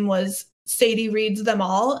username was Sadie Reads Them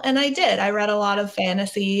All. And I did. I read a lot of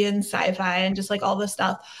fantasy and sci-fi and just like all this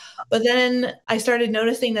stuff. But then I started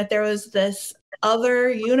noticing that there was this other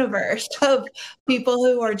universe of people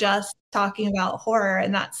who were just talking about horror,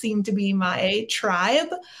 and that seemed to be my tribe.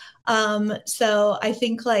 So I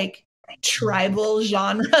think like tribal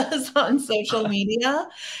genres on social media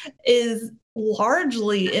is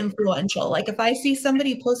largely influential. Like if I see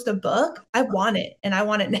somebody post a book, I want it, and I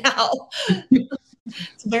want it now.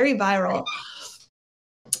 It's very viral.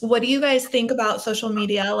 What do you guys think about social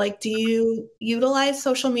media? Like, do you utilize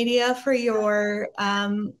social media for your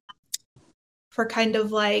for kind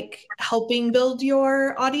of like helping build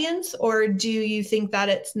your audience, or do you think that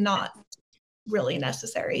it's not really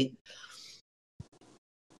necessary?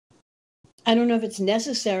 I don't know if it's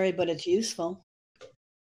necessary, but it's useful.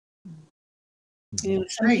 Some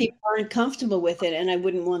people aren't comfortable with it, and I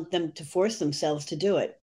wouldn't want them to force themselves to do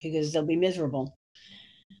it because they'll be miserable.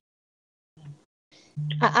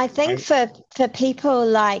 I think for people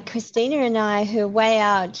like Christina and I who are way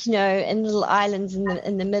out, in little islands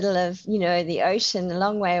in the middle of, the ocean, a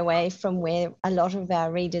long way away from where a lot of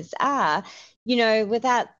our readers are,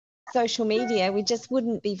 without social media, we just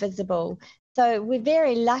wouldn't be visible. So we're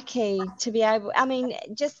very lucky to be able,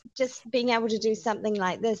 just being able to do something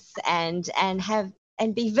like this and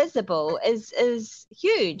be visible is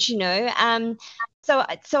huge, So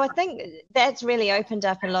I think that's really opened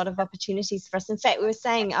up a lot of opportunities for us. In fact,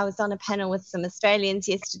 I was on a panel with some Australians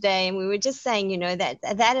yesterday, and we were just saying,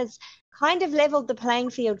 that has kind of leveled the playing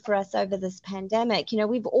field for us over this pandemic.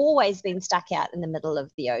 We've always been stuck out in the middle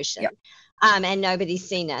of the ocean. Yep. And nobody's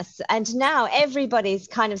seen us. And now everybody's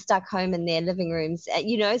kind of stuck home in their living rooms,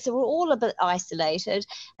 so we're all a bit isolated.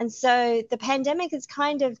 And so the pandemic is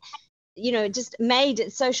kind of, just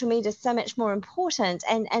made social media so much more important.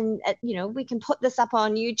 And we can put this up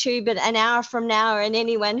on YouTube an hour from now, and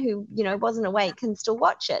anyone who, wasn't awake can still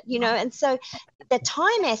watch it, and so the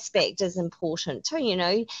time aspect is important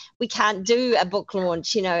too. We can't do a book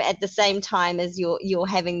launch, at the same time as you're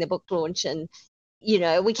having the book launch, and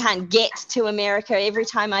we can't get to America. Every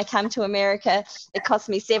time I come to America, it costs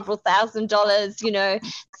me several $1,000s,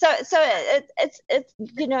 So it's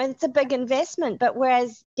it's a big investment. But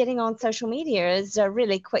whereas getting on social media is a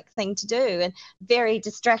really quick thing to do and very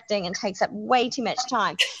distracting and takes up way too much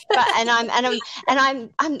time. But I'm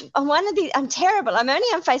one of the, I'm terrible. I'm only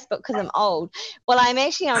on Facebook because I'm old. Well, I'm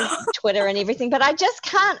actually on Twitter and everything, but I just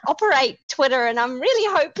can't operate Twitter, and I'm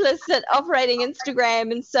really hopeless at operating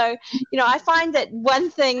Instagram. And so, I find that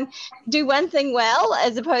do one thing well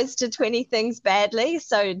as opposed to 20 things badly.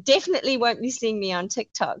 So definitely won't be seeing me on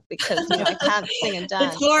TikTok because I can't sing and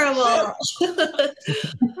dance. It's horrible.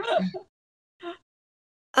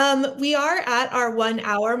 We are at our 1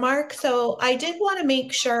 hour mark, so I did want to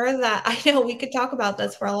make sure that, I know we could talk about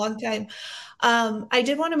this for a long time. I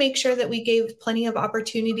did want to make sure that we gave plenty of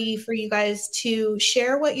opportunity for you guys to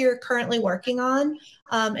share what you're currently working on,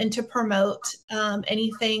 and to promote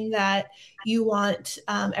anything that you want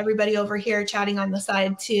everybody over here chatting on the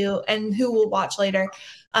side to, and who will watch later,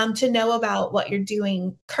 to know about what you're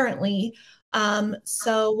doing currently.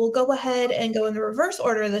 So we'll go ahead and go in the reverse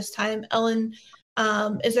order this time. Ellen,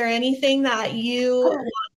 is there anything that you want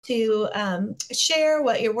to share,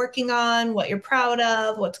 what you're working on, what you're proud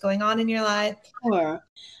of, what's going on in your life? Sure.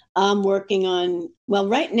 I'm working on, well,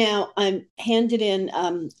 right now I'm handed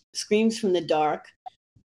in Screams from the Dark,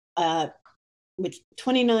 with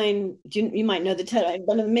 29, you might know the title,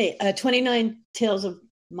 one of me, 29 Tales of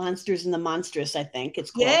Monsters and the Monstrous, I think it's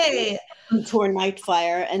called. Yay! Tor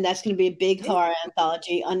Nightfire, and that's going to be a big horror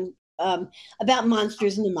anthology on about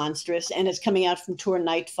monsters and the monstrous, and it's coming out from Tor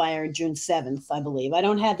Nightfire June 7th, I believe. I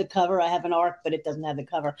don't have the cover. I have an arc, but it doesn't have the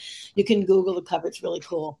cover. You can Google the cover. It's really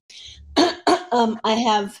cool. I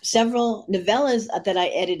have several novellas that I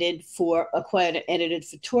edited for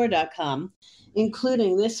Tor.com,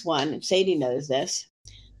 including this one. Sadie knows this.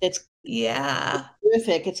 That's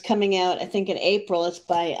terrific. It's coming out, I think, in April. It's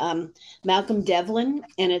by Malcolm Devlin,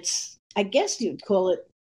 and it's, I guess you'd call it,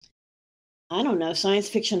 I don't know, science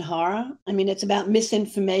fiction horror. I mean, it's about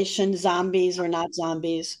misinformation, zombies or not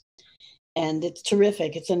zombies, and it's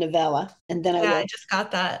terrific. It's a novella. And then I just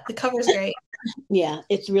got that. The cover's great. Yeah,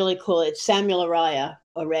 it's really cool. It's Samuel Araya,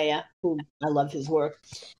 who I love his work.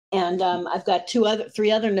 And I've got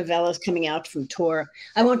three other novellas coming out from Tor.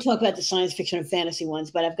 I won't talk about the science fiction and fantasy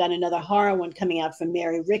ones, but I've got another horror one coming out from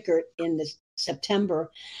Mary Rickert in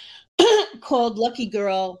September called Lucky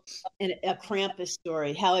Girl and a Krampus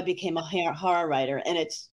Story, How I Became a Horror Writer. And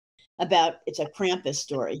it's a Krampus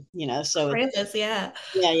story, so Krampus, yeah.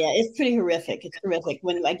 Yeah, it's pretty horrific. It's horrific.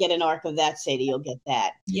 When I get an arc of that, Sadie, you'll get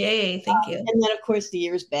that. Yay, thank you. And then, of course, The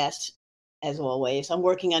Year's Best, as always. I'm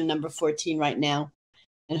working on number 14 right now,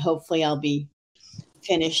 and hopefully I'll be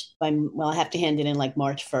finished I have to hand it in like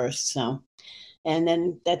March 1st, so. And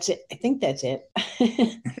then that's it. I think that's it.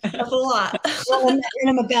 That's a lot. Well, and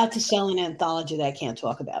I'm about to sell an anthology that I can't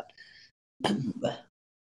talk about.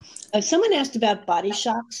 Someone asked about body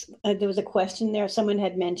shocks. There was a question there. Someone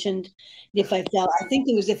had mentioned if I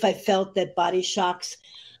felt that body shocks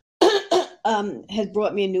had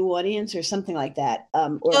brought me a new audience or something like that.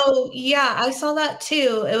 Oh, yeah, I saw that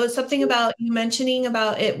too. It was something about you mentioning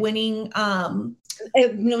about it winning.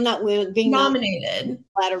 Not being nominated.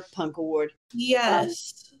 Splatterpunk Award.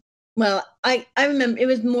 Yes. Well, I remember it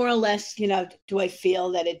was more or less, do I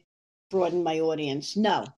feel that it broaden my audience?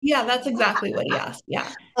 No. Yeah, that's exactly what he asked.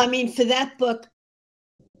 Yeah. I mean, for that book,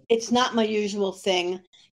 it's not my usual thing.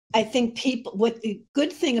 I think what the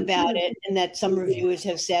good thing about it, and that some reviewers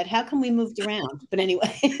have said, how come we moved around? But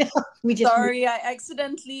anyway, we just. Sorry, I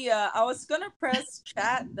accidentally, I was going to press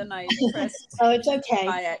chat, then I pressed. Oh, it's okay.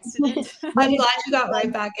 By accident. I'm glad you got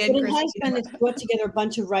right back in. But it has been, it's brought together a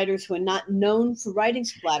bunch of writers who are not known for writing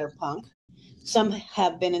splatterpunk. Some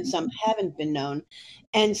have been and some haven't been known.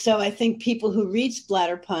 And so I think people who read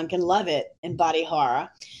splatterpunk and love it and body horror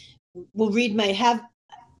will have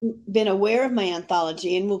been aware of my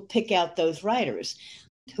anthology and will pick out those writers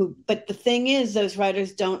but the thing is, those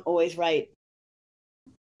writers don't always write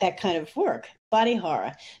that kind of work, body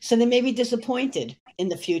horror. So they may be disappointed in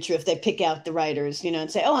the future if they pick out the writers,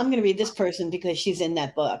 and say, oh, I'm going to read this person because she's in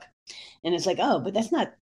that book. And it's like, oh, but that's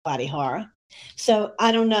not body horror. So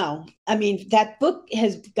I don't know. I mean, that book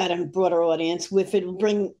has got a broader audience. If it will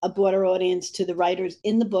bring a broader audience to the writers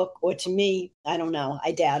in the book or to me, I don't know.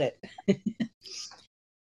 I doubt it.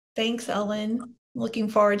 Thanks, Ellen. Looking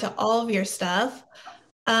forward to all of your stuff.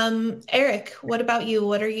 Eric, what about you?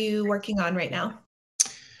 What are you working on right now?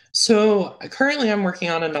 So currently I'm working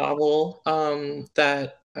on a novel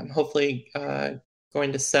that I'm hopefully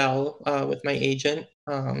going to sell with my agent.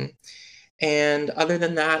 And other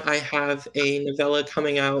than that, I have a novella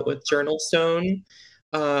coming out with Journal Stone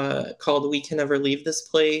called We Can Never Leave This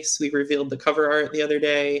Place. We revealed the cover art the other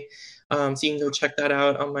day, so you can go check that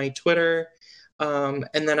out on my Twitter. And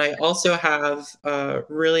then I also have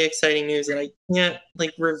really exciting news that I can't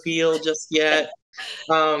reveal just yet.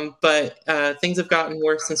 But things have gotten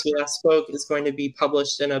worse since we last spoke. It's going to be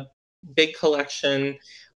published in a big collection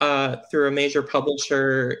through a major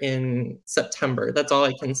publisher in September. That's all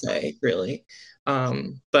I can say, really.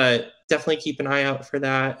 But definitely keep an eye out for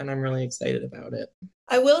that, and I'm really excited about it.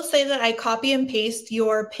 I will say that I copy and paste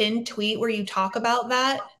your pinned tweet where you talk about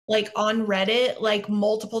that, on Reddit,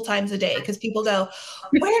 multiple times a day, because people go,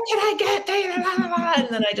 where can I get that? And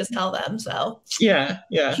then I just tell them. So yeah.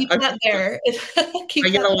 Keep that there. I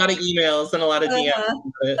get a lot of emails and a lot of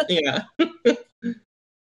DMs. Yeah.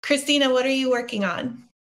 Christina, what are you working on?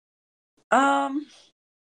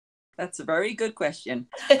 That's a very good question.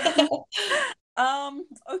 Okay,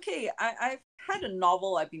 I've had a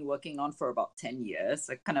novel I've been working on for about 10 years.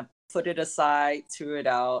 I kind of put it aside, threw it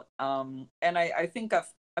out, and I think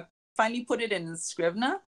I've finally put it in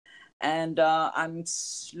Scrivener, and I'm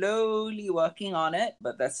slowly working on it,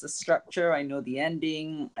 but that's the structure. I know the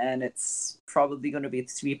ending, and it's probably going to be a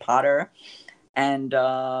 3-parter, and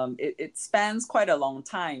it spans quite a long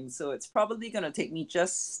time, so it's probably going to take me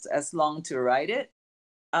just as long to write it.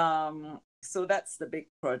 So that's the big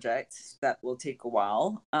project that will take a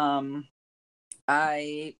while.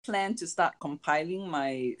 I plan to start compiling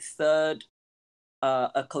my third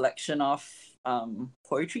a collection of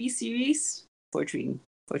poetry series, poetry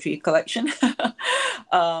collection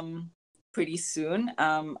pretty soon.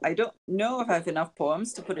 I don't know if I have enough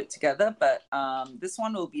poems to put it together, but this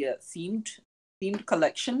one will be a themed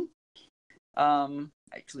collection.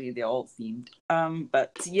 Actually, they're all themed.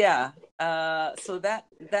 But yeah, so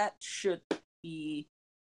that should be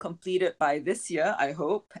completed by this year, I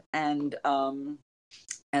hope, and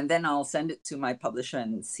then I'll send it to my publisher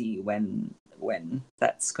and see when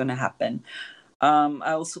that's going to happen.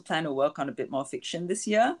 I also plan to work on a bit more fiction this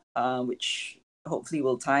year, which hopefully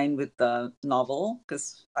will tie in with the novel,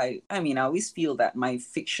 because I always feel that my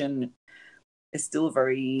fiction is still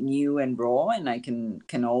very new and raw, and I can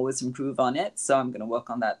always improve on it. So I'm going to work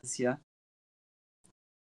on that this year.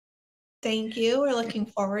 Thank you. We're looking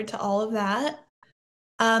forward to all of that.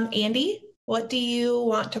 Andy, what do you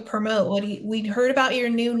want to promote? We heard about your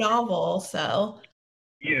new novel, so.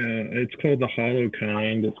 Yeah, it's called The Hollow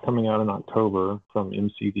Kind. It's coming out in October from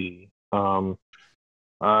MCD.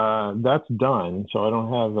 That's done, so I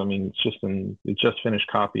don't have. It's just finished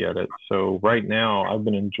copy edit. So right now, I've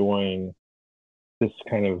been enjoying this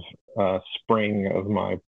kind of spring of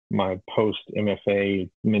my post MFA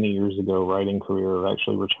many years ago writing career of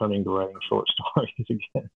actually returning to writing short stories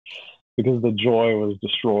again, because the joy was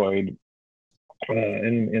destroyed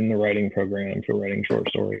in the writing program for writing short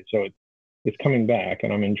stories. So it's coming back,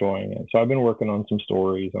 and I'm enjoying it. So I've been working on some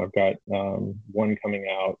stories. I've got one coming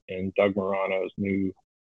out in Doug Morano's new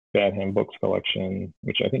Bad Hand Books collection,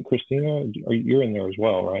 which I think, Christina, you're in there as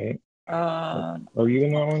well, right? Are you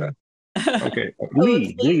in that one? Okay,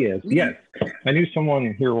 Lee is. Yes, I knew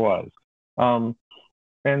someone here was. And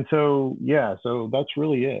so, yeah, so that's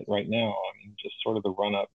really it right now. Just sort of the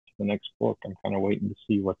run up to the next book. I'm kind of waiting to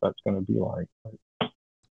see what that's going to be like.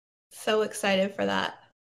 So excited for that.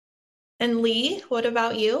 And Lee, what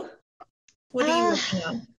about you? What are you working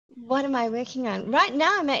on? What am I working on? Right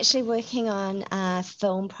now, I'm actually working on a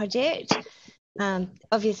film project.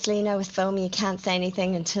 Obviously, with film, you can't say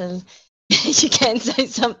anything until you can say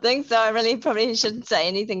something. So I really probably shouldn't say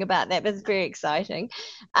anything about that, but it's very exciting.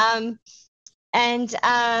 And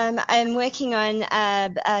I'm working on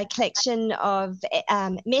a collection of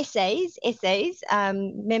essays,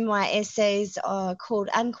 memoir essays called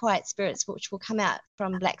Unquiet Spirits, which will come out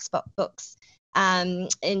from Black Spot Books in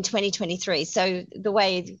 2023. So the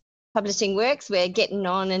way publishing works, we're getting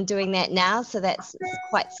on and doing that now, so that's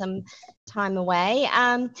quite some time away.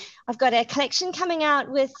 I've got a collection coming out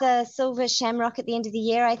with Silver Shamrock at the end of the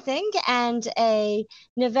year, I think, and a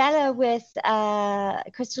novella with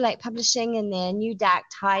Crystal Lake Publishing in their new Dark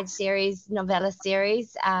Tide series, novella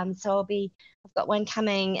series. So I've got one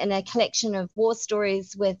coming in a collection of war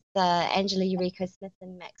stories with Angela Eureka Smith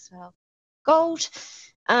and Maxwell Gold.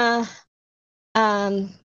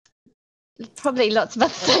 Probably lots of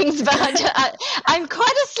other things, but I'm quite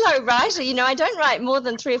a slow writer. I don't write more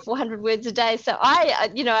than 300 or 400 words a day. So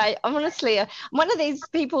I'm honestly, I'm one of these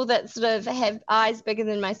people that sort of have eyes bigger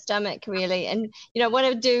than my stomach, really, and want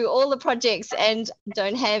to do all the projects and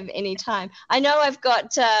don't have any time. I know I've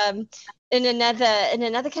got in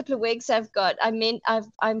another couple of weeks, I'm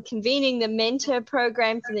convening the mentor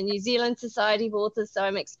program for the New Zealand Society of Authors, so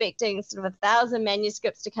I'm expecting sort of 1,000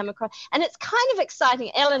 manuscripts to come across, and it's kind of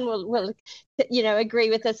exciting. Ellen will agree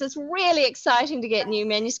with this. It's really exciting to get new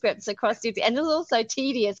manuscripts across, and it's also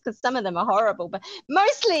tedious because some of them are horrible, but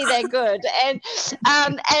mostly they're good. But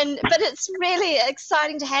it's really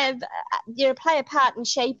exciting to have play a part in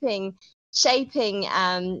shaping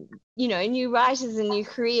new writers and new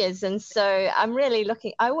careers, and so I'm really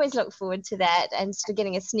I always look forward to that and sort of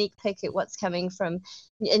getting a sneak peek at what's coming from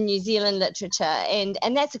in New Zealand literature, and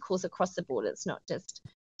that's of course across the board. It's not just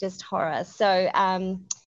horror. So I'm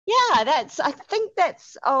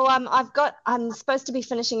supposed to be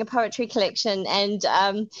finishing a poetry collection, and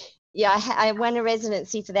yeah, I won a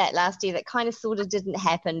residency for that last year. That kind of sort of didn't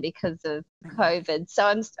happen because of COVID. So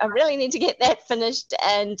I really need to get that finished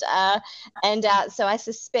and out. So I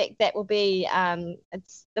suspect that will be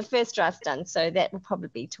it's the first draft's done. So that will probably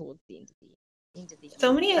be towards the end of the year.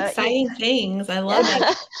 So many exciting things. I love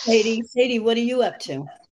it. Sadie, what are you up to?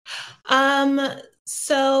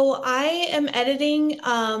 So I am editing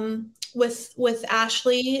with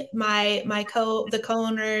Ashley, the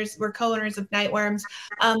co-owners, we're co-owners of Nightworms.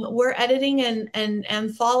 We're editing an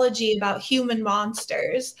anthology about human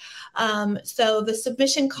monsters. So the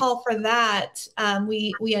submission call for that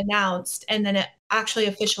we announced, and then it actually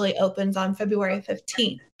officially opens on February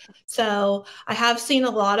 15th. So I have seen a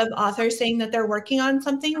lot of authors saying that they're working on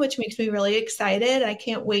something, which makes me really excited. I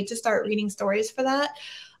can't wait to start reading stories for that.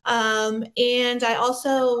 And I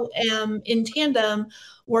also am in tandem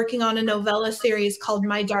working on a novella series called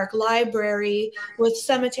My Dark Library with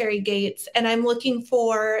Cemetery Gates. And I'm looking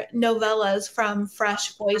for novellas from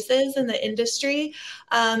fresh voices in the industry.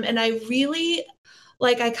 And I really,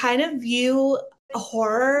 I kind of view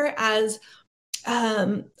horror as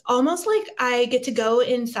almost like I get to go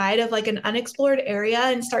inside of like an unexplored area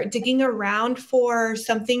and start digging around for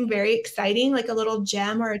something very exciting, like a little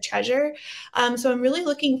gem or a treasure. So I'm really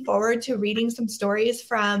looking forward to reading some stories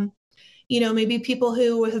from, maybe people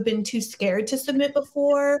who have been too scared to submit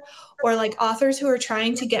before, or like authors who are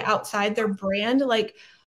trying to get outside their brand. Like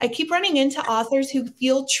I keep running into authors who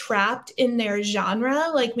feel trapped in their genre.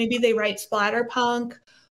 Like maybe they write splatterpunk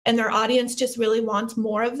and their audience just really wants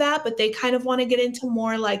more of that, but they kind of want to get into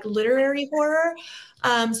more like literary horror.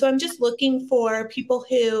 So I'm just looking for people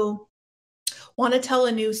who want to tell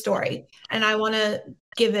a new story, and I want to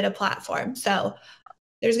give it a platform. So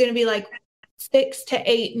there's going to be like 6 to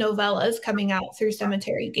 8 novellas coming out through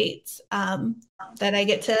Cemetery Gates that I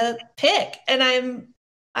get to pick, and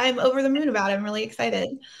I'm over the moon about it. I'm really excited.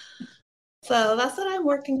 So that's what I'm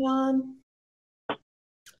working on.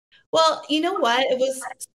 Well, you know what? It was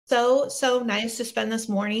so nice to spend this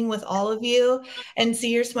morning with all of you and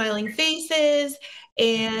see your smiling faces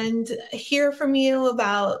and hear from you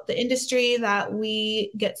about the industry that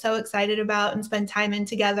we get so excited about and spend time in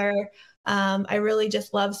together. I really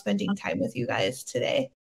just love spending time with you guys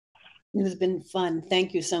today. It has been fun.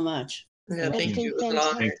 Thank you so much. Yeah, thank you.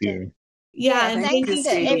 Thank you. Yeah, and thank you to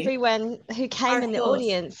Sadie. everyone who came in the host.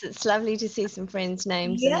 audience. It's lovely to see some friends'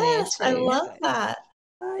 names in there Yes, I too. love that.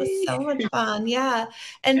 It was so much fun. Yeah.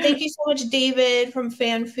 And thank you so much, David from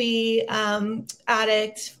FanFi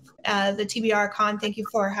Addict, the TBR Con. Thank you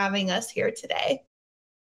for having us here today.